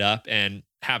one to hit up. And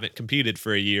haven't competed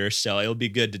for a year, so it'll be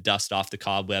good to dust off the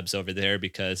cobwebs over there,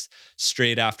 because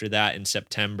straight after that in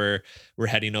September, we're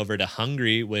heading over to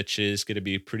Hungary, which is going to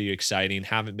be pretty exciting.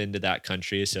 Haven't been to that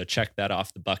country, so check that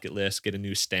off the bucket list, get a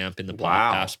new stamp in the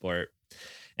passport.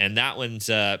 And that one's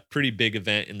a pretty big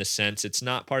event in the sense it's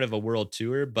not part of a world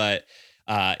tour, but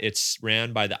it's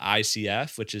ran by the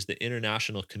ICF, which is the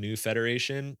International Canoe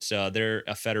Federation. So they're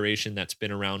a federation that's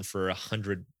been around for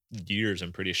 100 years,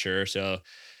 I'm pretty sure. So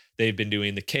they've been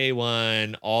doing the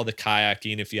K1, all the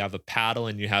kayaking. If you have a paddle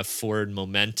and you have forward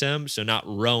momentum, so not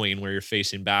rowing where you're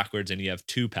facing backwards and you have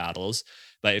 2 paddles,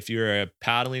 but if you're a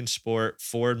paddling sport,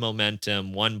 forward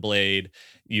momentum, one blade,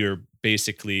 you're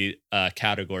basically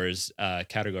categorized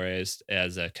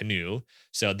as a canoe.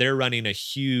 So they're running a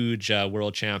huge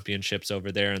world championships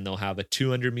over there, and they'll have a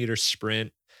 200-meter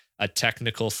sprint, a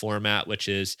technical format, which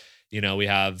is, we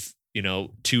have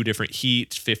 2 different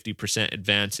heats, 50%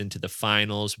 advance into the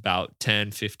finals, about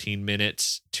 10, 15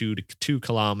 minutes, 2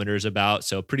 kilometers about.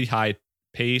 So pretty high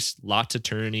pace, lots of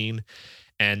turning.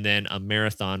 And then a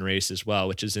marathon race as well,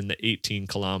 which is in the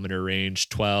 18-kilometer range,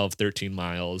 12, 13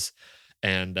 miles.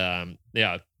 And going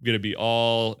to be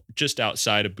all just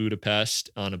outside of Budapest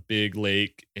on a big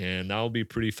lake. And that will be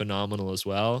pretty phenomenal as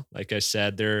well. Like I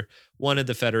said, they're one of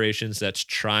the federations that's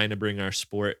trying to bring our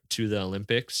sport to the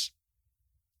Olympics,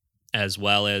 as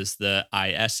well as the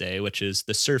ISA, which is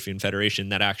the surfing federation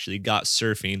that actually got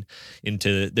surfing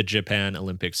into the Japan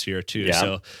Olympics here too. Yeah.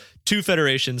 So 2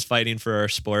 federations fighting for our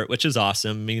sport, which is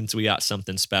awesome. Means we got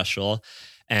something special.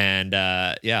 And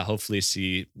hopefully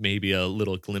see maybe a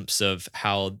little glimpse of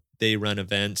how they run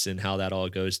events and how that all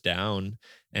goes down.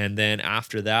 And then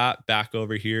after that, back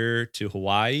over here to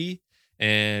Hawaii.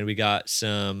 And we got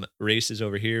some races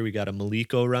over here. We got a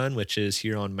Maliko run, which is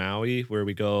here on Maui, where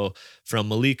we go from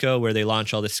Maliko, where they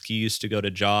launch all the skis, to go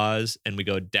to Jaws. And we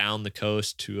go down the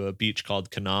coast to a beach called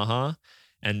Kanaha.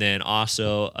 And then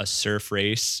also a surf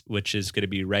race, which is going to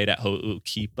be right at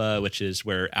Ho'okipa, which is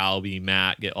where Albie,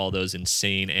 Matt get all those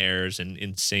insane airs and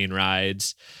insane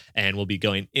rides. And we'll be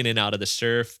going in and out of the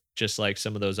surf, just like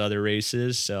some of those other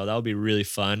races. So that'll be really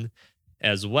fun.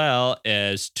 As well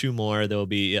as 2 more, there'll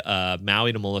be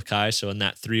Maui to Molokai. So in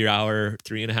that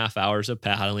 3.5 hours of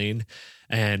paddling.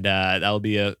 And that'll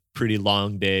be a pretty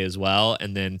long day as well.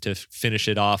 And then to finish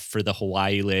it off for the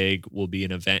Hawaii leg will be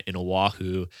an event in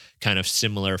Oahu, kind of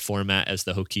similar format as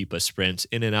the Ho'okipa sprints,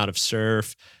 in and out of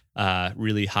surf,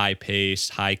 really high pace,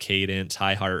 high cadence,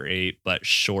 high heart rate, but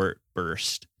short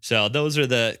burst. So those are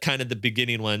the kind of the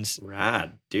beginning ones.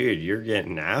 Rad, dude, you're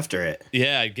getting after it.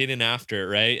 Yeah, getting after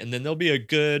it, right? And then there'll be a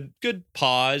good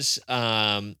pause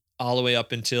all the way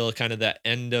up until kind of the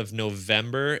end of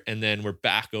November. And then we're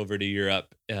back over to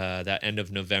Europe that end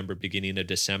of November, beginning of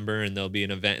December. And there'll be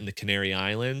an event in the Canary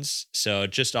Islands. So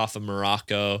just off of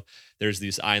Morocco, there's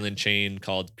this island chain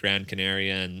called Gran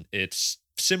Canaria. And it's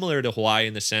similar to Hawaii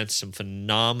in the sense, some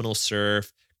phenomenal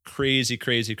surf, crazy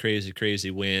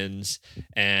winds.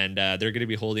 And they're going to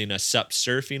be holding a SUP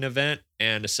surfing event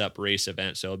and a SUP race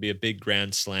event. So it'll be a big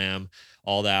grand slam.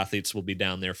 All the athletes will be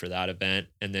down there for that event.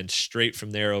 And then straight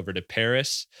from there over to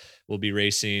Paris, we'll be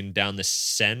racing down the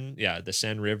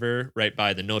Seine River, right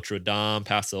by the Notre Dame,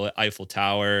 past the Eiffel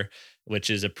Tower,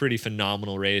 which is a pretty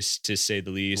phenomenal race, to say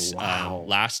the least. Wow.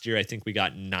 Last year, I think we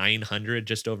got 900,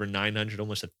 just over 900,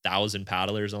 almost 1,000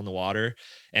 paddlers on the water.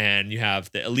 And you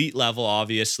have the elite level,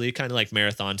 obviously, kind of like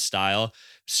marathon style,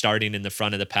 starting in the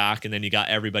front of the pack. And then you got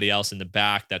everybody else in the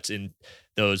back that's in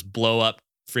those blow up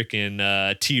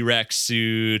freaking T-Rex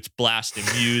suits, blasting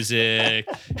music,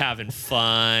 having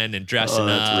fun and dressing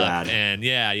up. Rad. And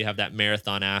yeah, you have that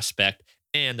marathon aspect.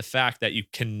 And the fact that you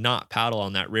cannot paddle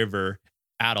on that river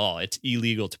at all. It's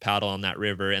illegal to paddle on that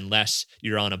river unless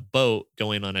you're on a boat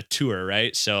going on a tour,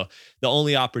 right? So the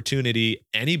only opportunity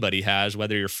anybody has,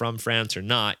 whether you're from France or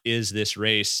not, is this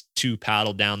race to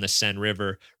paddle down the Seine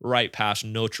River, right past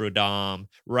Notre Dame,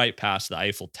 right past the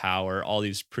Eiffel Tower, all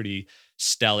these pretty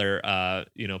stellar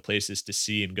places to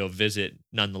see and go visit.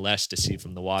 Nonetheless, to see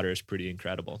from the water is pretty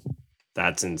incredible.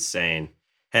 That's insane.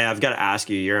 Hey, I've got to ask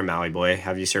you, you're a Maui boy.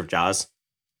 Have you surfed Jaws?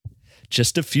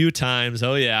 Just a few times.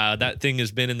 Oh yeah, that thing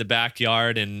has been in the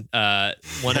backyard, and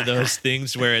one of those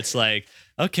things where it's like,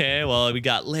 okay, well, we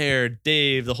got Laird,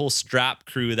 Dave, the whole strap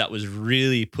crew that was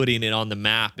really putting it on the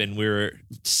map, and we were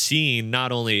seeing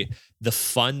not only the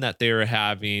fun that they were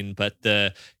having, but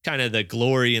the kind of the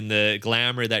glory and the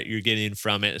glamour that you're getting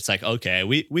from it. It's like, okay,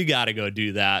 we got to go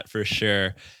do that for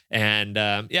sure. And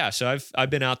so I've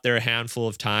been out there a handful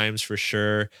of times for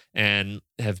sure, and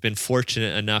have been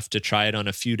fortunate enough to try it on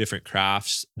a few different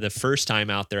crafts. The first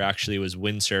time out there actually was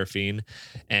windsurfing,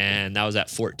 and that was at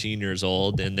 14 years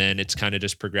old. And then it's kind of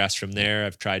just progressed from there.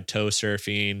 I've tried tow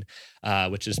surfing,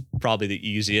 which is probably the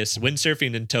easiest.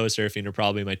 Windsurfing and tow surfing are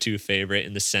probably my 2 favorite,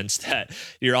 in the sense that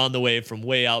you're on the wave from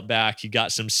way out back, you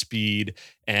got some speed,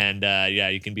 and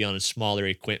you can be on a smaller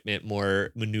equipment, more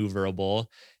maneuverable.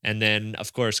 And then,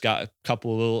 of course, got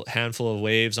a handful of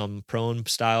waves on prone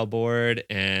style board.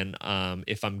 And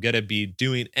if I'm going to be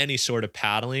doing any sort of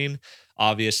paddling,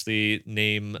 obviously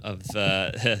name of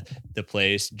the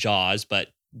place, Jaws, but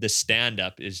the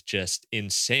stand-up is just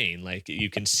insane. Like, you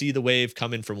can see the wave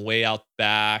coming from way out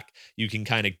back. You can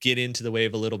kind of get into the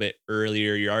wave a little bit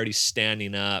earlier. You're already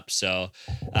standing up. So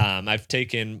I've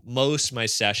taken most of my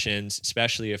sessions,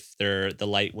 especially if they're the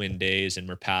light wind days and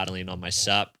we're paddling on my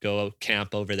SUP, go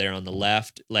camp over there on the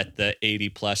left, let the 80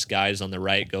 plus guys on the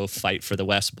right go fight for the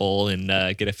West Bowl, and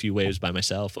get a few waves by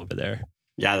myself over there.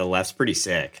 Yeah, the left's pretty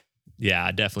sick. Yeah,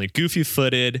 definitely. Goofy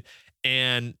footed.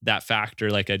 And that factor,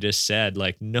 like I just said,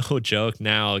 like no joke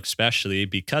now, especially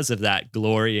because of that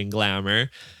glory and glamour.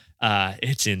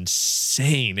 It's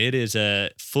insane. It is a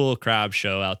full crab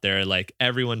show out there. Like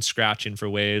everyone's scratching for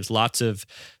waves, lots of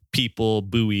people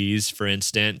buoys, for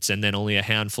instance, and then only a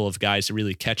handful of guys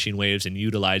really catching waves and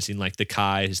utilizing, like the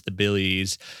Kais, the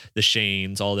Billies, the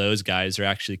Shanes, all those guys are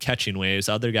actually catching waves.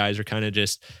 Other guys are kind of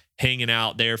just hanging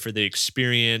out there for the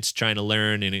experience, trying to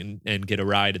learn and get a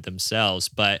ride at themselves.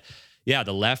 But yeah,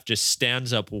 the left just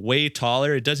stands up way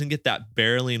taller. It doesn't get that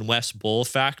barreling West Bull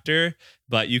factor,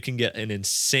 but you can get an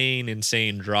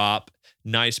insane drop.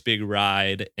 Nice big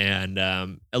ride, and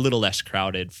a little less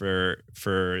crowded for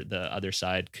the other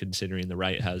side, considering the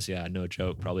right has, no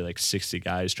joke, probably like 60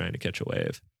 guys trying to catch a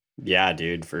wave. Yeah,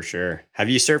 dude, for sure. Have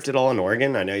you surfed at all in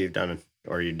Oregon? I know you've done,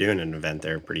 or you're doing an event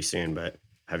there pretty soon, but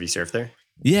have you surfed there?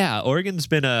 Yeah, Oregon's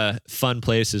been a fun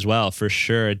place as well, for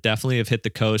sure. Definitely have hit the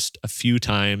coast a few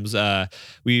times.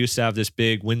 We used to have this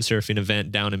big windsurfing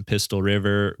event down in Pistol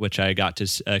River, which I got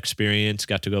to experience,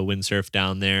 got to go windsurf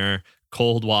down there.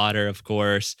 Cold water, of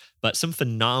course, but some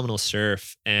phenomenal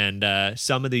surf. And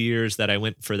some of the years that I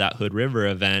went for that Hood River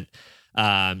event,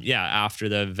 after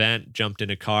the event, jumped in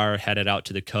a car, headed out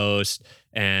to the coast,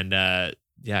 and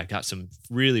got some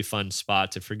really fun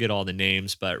spots. I forget all the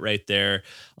names, but right there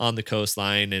on the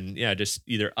coastline, and just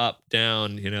either up,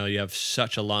 down, you have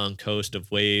such a long coast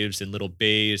of waves and little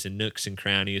bays and nooks and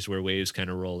crannies where waves kind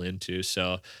of roll into.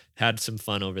 So had some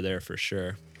fun over there for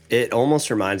sure. It almost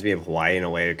reminds me of Hawaii in a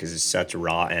way because it's such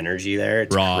raw energy there.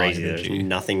 It's raw crazy. Energy. There's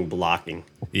nothing blocking.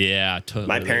 Yeah, totally.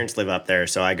 My parents live up there,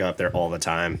 so I go up there all the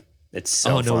time. It's so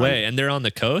fun. Oh, no way. And they're on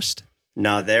the coast?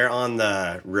 No, they're on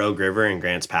the Rogue River in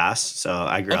Grants Pass. So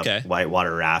I grew up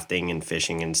whitewater rafting and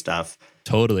fishing and stuff.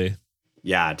 Totally.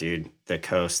 Yeah, dude. The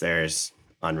coast there is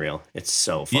unreal. It's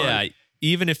so fun. Yeah,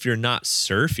 even if you're not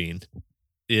surfing,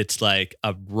 it's like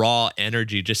a raw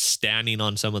energy just standing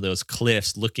on some of those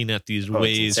cliffs, looking at these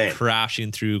waves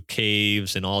crashing through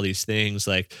caves and all these things.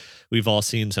 Like we've all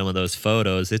seen some of those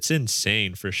photos. It's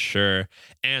insane for sure.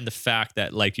 And the fact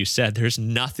that, like you said, there's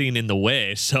nothing in the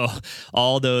way. So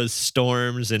all those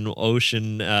storms and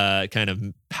ocean kind of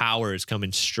powers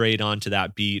coming straight onto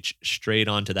that beach, straight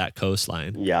onto that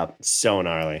coastline. Yeah, so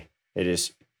gnarly. It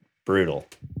is brutal.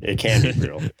 It can be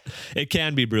brutal. It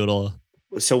can be brutal.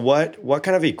 So what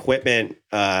kind of equipment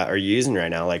are you using right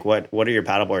now? Like what are your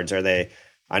paddleboards? Are they,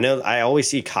 I know I always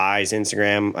see Kai's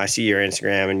Instagram. I see your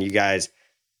Instagram, and you guys,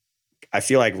 I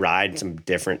feel like ride some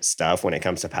different stuff when it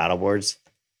comes to paddleboards.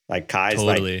 Like Kai's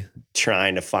like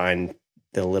trying to find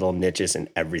the little niches in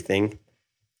everything.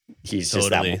 He's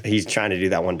just he's trying to do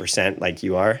that 1% like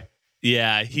you are.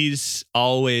 Yeah. He's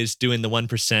always doing the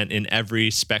 1% in every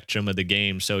spectrum of the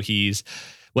game. So he's,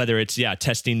 whether it's,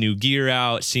 testing new gear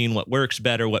out, seeing what works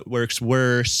better, what works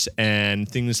worse, and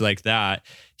things like that.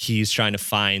 He's trying to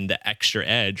find the extra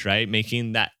edge, right?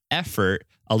 Making that effort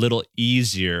a little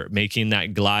easier, making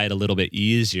that glide a little bit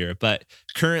easier. But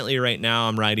currently right now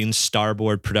I'm riding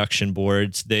Starboard production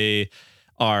boards. They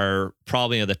are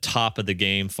probably at the top of the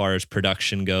game as far as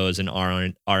production goes and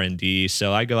R&D.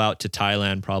 So I go out to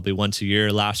Thailand probably once a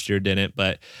year. Last year didn't,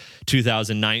 but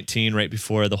 2019, right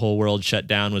before the whole world shut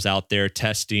down, was out there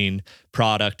testing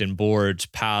product and boards,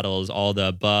 paddles, all the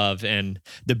above. And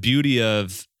the beauty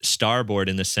of Starboard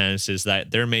in the sense is that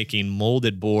they're making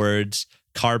molded boards,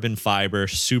 carbon fiber,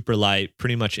 super light,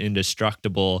 pretty much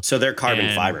indestructible. So they're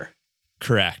carbon fiber.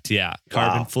 Correct. Yeah.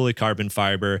 Fully carbon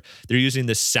fiber. They're using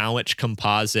the sandwich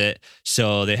composite.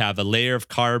 So they have a layer of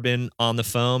carbon on the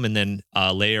foam and then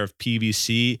a layer of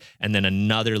PVC and then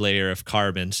another layer of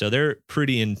carbon. So they're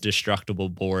pretty indestructible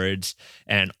boards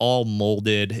and all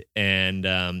molded, and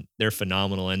they're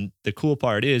phenomenal. And the cool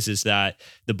part is that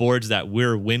the boards that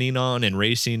we're winning on and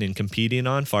racing and competing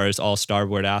on, as far as all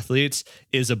Starboard athletes,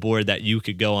 is a board that you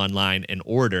could go online and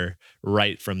order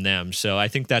right from them. So I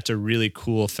think that's a really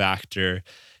cool factor,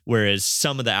 whereas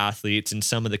some of the athletes and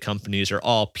some of the companies are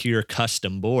all pure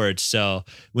custom boards. So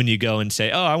when you go and say,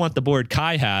 oh, I want the board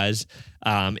Kai has,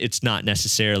 it's not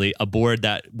necessarily a board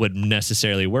that would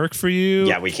necessarily work for you.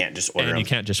 Yeah, we can't just order them. You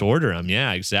can't just order them.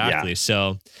 Yeah, exactly. Yeah.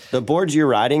 So the boards you're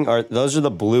riding those are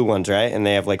the blue ones, right? And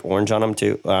they have like orange on them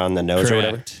too, on the nose. Correct.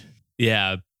 Or whatever.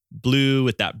 Yeah. Blue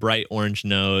with that bright orange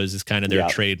nose is kind of their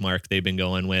trademark they've been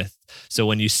going with. So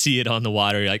when you see it on the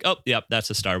water, you're like, oh, yep, that's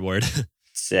a Starboard.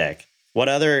 Sick. What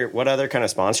other kind of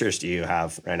sponsors do you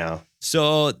have right now?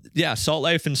 So Salt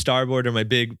Life and Starboard are my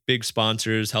big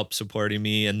sponsors, help supporting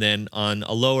me. And then on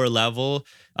a lower level,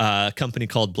 A company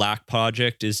called Black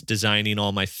Project is designing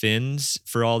all my fins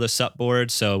for all the SUP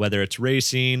boards. So whether it's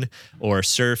racing or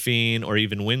surfing or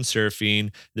even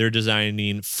windsurfing, they're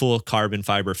designing full carbon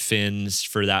fiber fins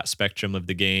for that spectrum of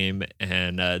the game.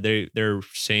 And they're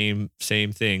same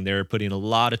thing. They're putting a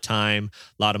lot of time,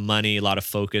 a lot of money, a lot of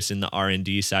focus in the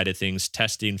R&D side of things,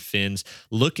 testing fins,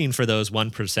 looking for those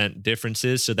 1%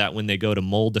 differences so that when they go to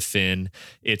mold a fin,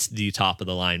 it's the top of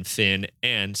the line fin.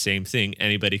 And same thing,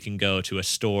 anybody can go to a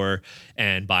store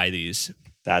and buy these.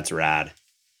 That's rad.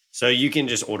 So you can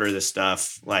just order the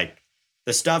stuff, like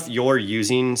the stuff you're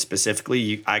using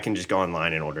specifically, I can just go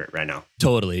online and order it right now.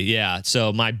 Totally. Yeah.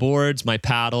 So my boards, my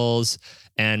paddles,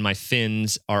 and my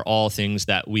fins are all things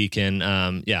that we can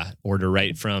order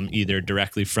right from either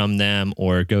directly from them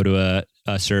or go to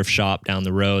a surf shop down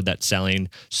the road that's selling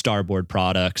Starboard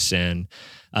products and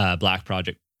Black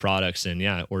Project products, and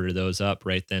order those up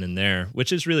right then and there,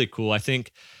 which is really cool. I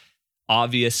think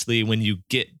obviously when you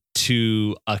get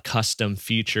to a custom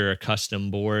feature, a custom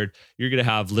board, you're going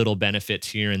to have little benefits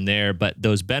here and there, but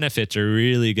those benefits are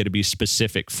really going to be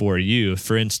specific for you.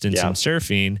 For instance, in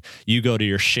surfing, you go to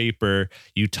your shaper,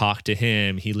 you talk to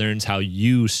him, he learns how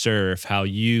you surf, how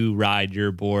you ride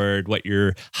your board, what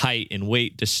your height and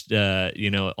weight, just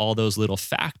all those little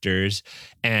factors,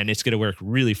 and it's going to work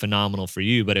really phenomenal for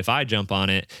you. But if I jump on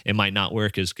it, it might not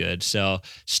work as good. So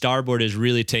Starboard is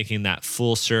really taking that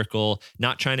full circle,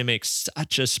 not trying to make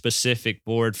such a specific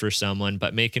board for someone,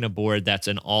 but making a board that's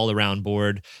an all-around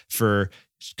board for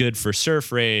good for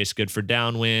surf race, good for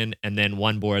downwind, and then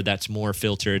one board that's more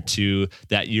filtered to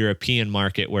that European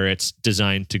market where it's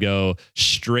designed to go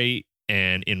straight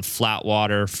and in flat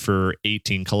water for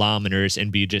 18 kilometers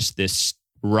and be just this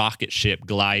rocket ship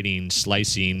gliding,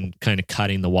 slicing, kind of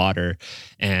cutting the water.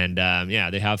 And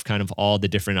they have kind of all the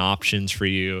different options for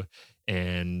you.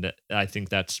 And I think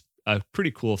that's a pretty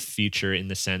cool feature in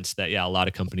the sense that, a lot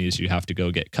of companies you have to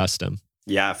go get custom.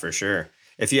 Yeah, for sure.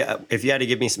 If you had to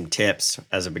give me some tips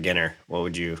as a beginner, what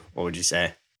would you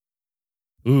say?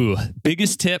 Ooh,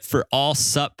 biggest tip for all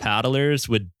SUP paddlers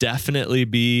would definitely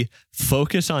be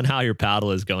focus on how your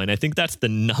paddle is going. I think that's the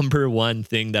number one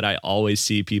thing that I always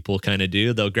see people kind of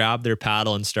do. They'll grab their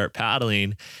paddle and start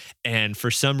paddling. And for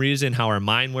some reason, how our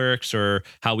mind works or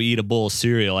how we eat a bowl of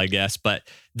cereal, I guess, but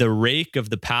the rake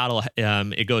of the paddle,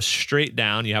 it goes straight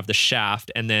down. You have the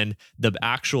shaft, and then the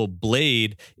actual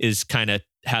blade is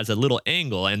has a little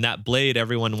angle, and that blade,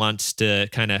 everyone wants to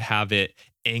kind of have it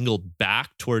angled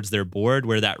back towards their board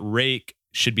where that rake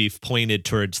should be pointed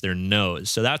towards their nose.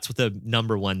 So that's the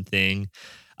number one thing.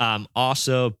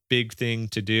 Also, big thing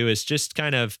to do is just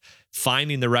kind of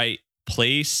finding the right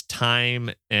place, time,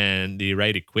 and the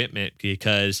right equipment,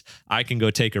 because I can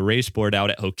go take a race board out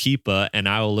at Hokipa and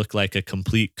I will look like a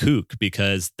complete kook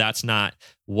because that's not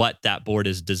what that board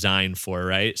is designed for,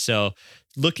 right? So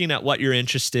looking at what you're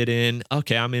interested in.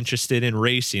 Okay, I'm interested in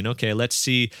racing. Okay, let's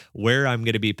see where I'm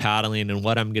going to be paddling and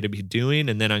what I'm going to be doing.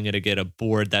 And then I'm going to get a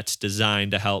board that's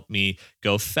designed to help me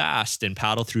go fast and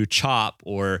paddle through chop.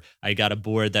 Or I got a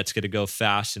board that's going to go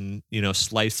fast and,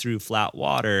 slice through flat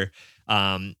water.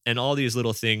 And all these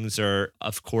little things are,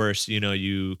 of course,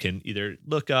 you can either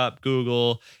look up,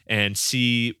 Google, and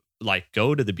see,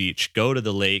 go to the beach, go to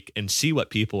the lake and see what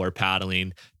people are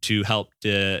paddling to help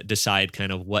decide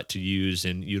kind of what to use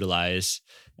and utilize.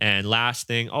 And last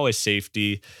thing, always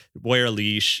safety, wear a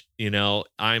leash.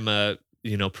 I'm a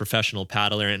professional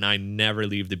paddler and I never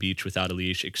leave the beach without a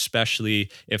leash, especially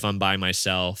if I'm by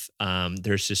myself.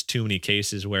 There's just too many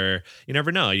cases where you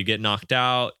never know, you get knocked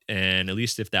out, and at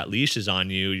least if that leash is on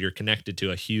you, you're connected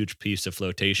to a huge piece of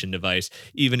flotation device.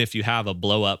 Even if you have a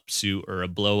blow up suit or a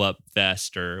blow up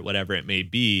vest or whatever it may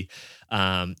be,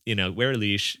 wear a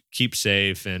leash, keep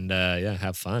safe, and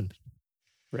have fun.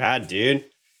 Rad, dude.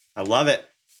 I love it.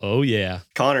 Oh, yeah.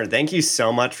 Connor, thank you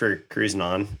so much for cruising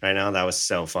on right now. That was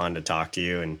so fun to talk to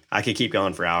you. And I could keep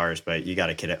going for hours, but you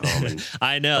got a kid at home. And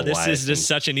I know. This is just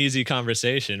such an easy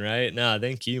conversation, right? No,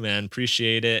 thank you, man.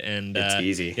 Appreciate it. And it's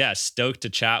easy. Yeah, stoked to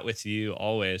chat with you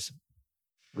always.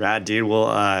 Rad, dude.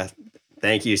 Well,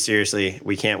 thank you. Seriously.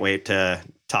 We can't wait to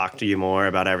talk to you more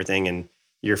about everything and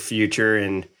your future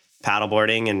and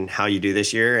paddleboarding and how you do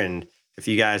this year. And if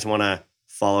you guys want to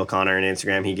follow Connor on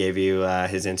Instagram, he gave you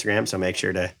his Instagram, so make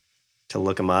sure to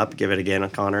look him up. Give it again on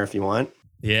Connor if you want.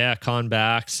 Yeah,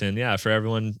 Conbacks. And for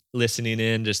everyone listening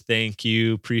in, just thank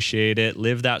you. Appreciate it.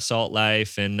 Live that salt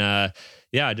life. And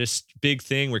just big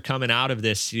thing. We're coming out of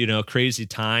this, crazy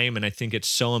time. And I think it's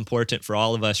so important for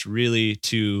all of us really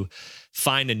to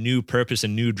find a new purpose, a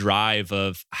new drive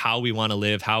of how we want to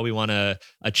live, how we want to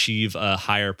achieve a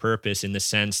higher purpose, in the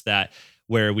sense that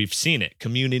where we've seen it.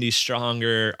 Community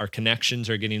stronger, our connections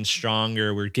are getting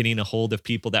stronger. We're getting a hold of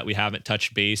people that we haven't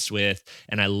touched base with.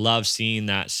 And I love seeing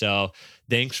that. So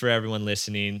thanks for everyone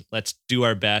listening. Let's do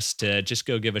our best to just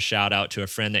go give a shout out to a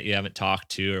friend that you haven't talked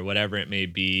to or whatever it may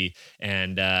be.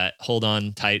 And hold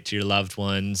on tight to your loved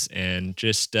ones and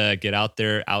just get out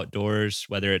there outdoors,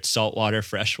 whether it's saltwater,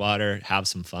 freshwater, have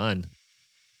some fun.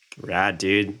 Rad,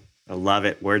 dude. I love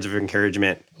it. Words of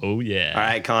encouragement. Oh, yeah. All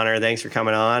right, Connor, thanks for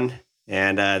coming on.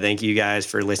 And thank you guys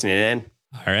for listening in.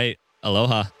 All right.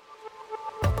 Aloha.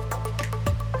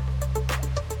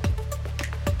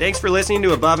 Thanks for listening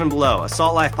to Above and Below, a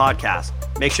Salt Life podcast.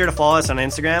 Make sure to follow us on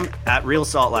Instagram at Real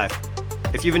Salt Life.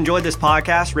 If you've enjoyed this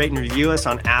podcast, rate and review us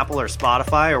on Apple or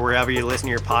Spotify or wherever you listen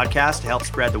to your podcast to help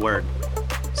spread the word.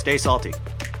 Stay salty.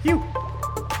 Phew.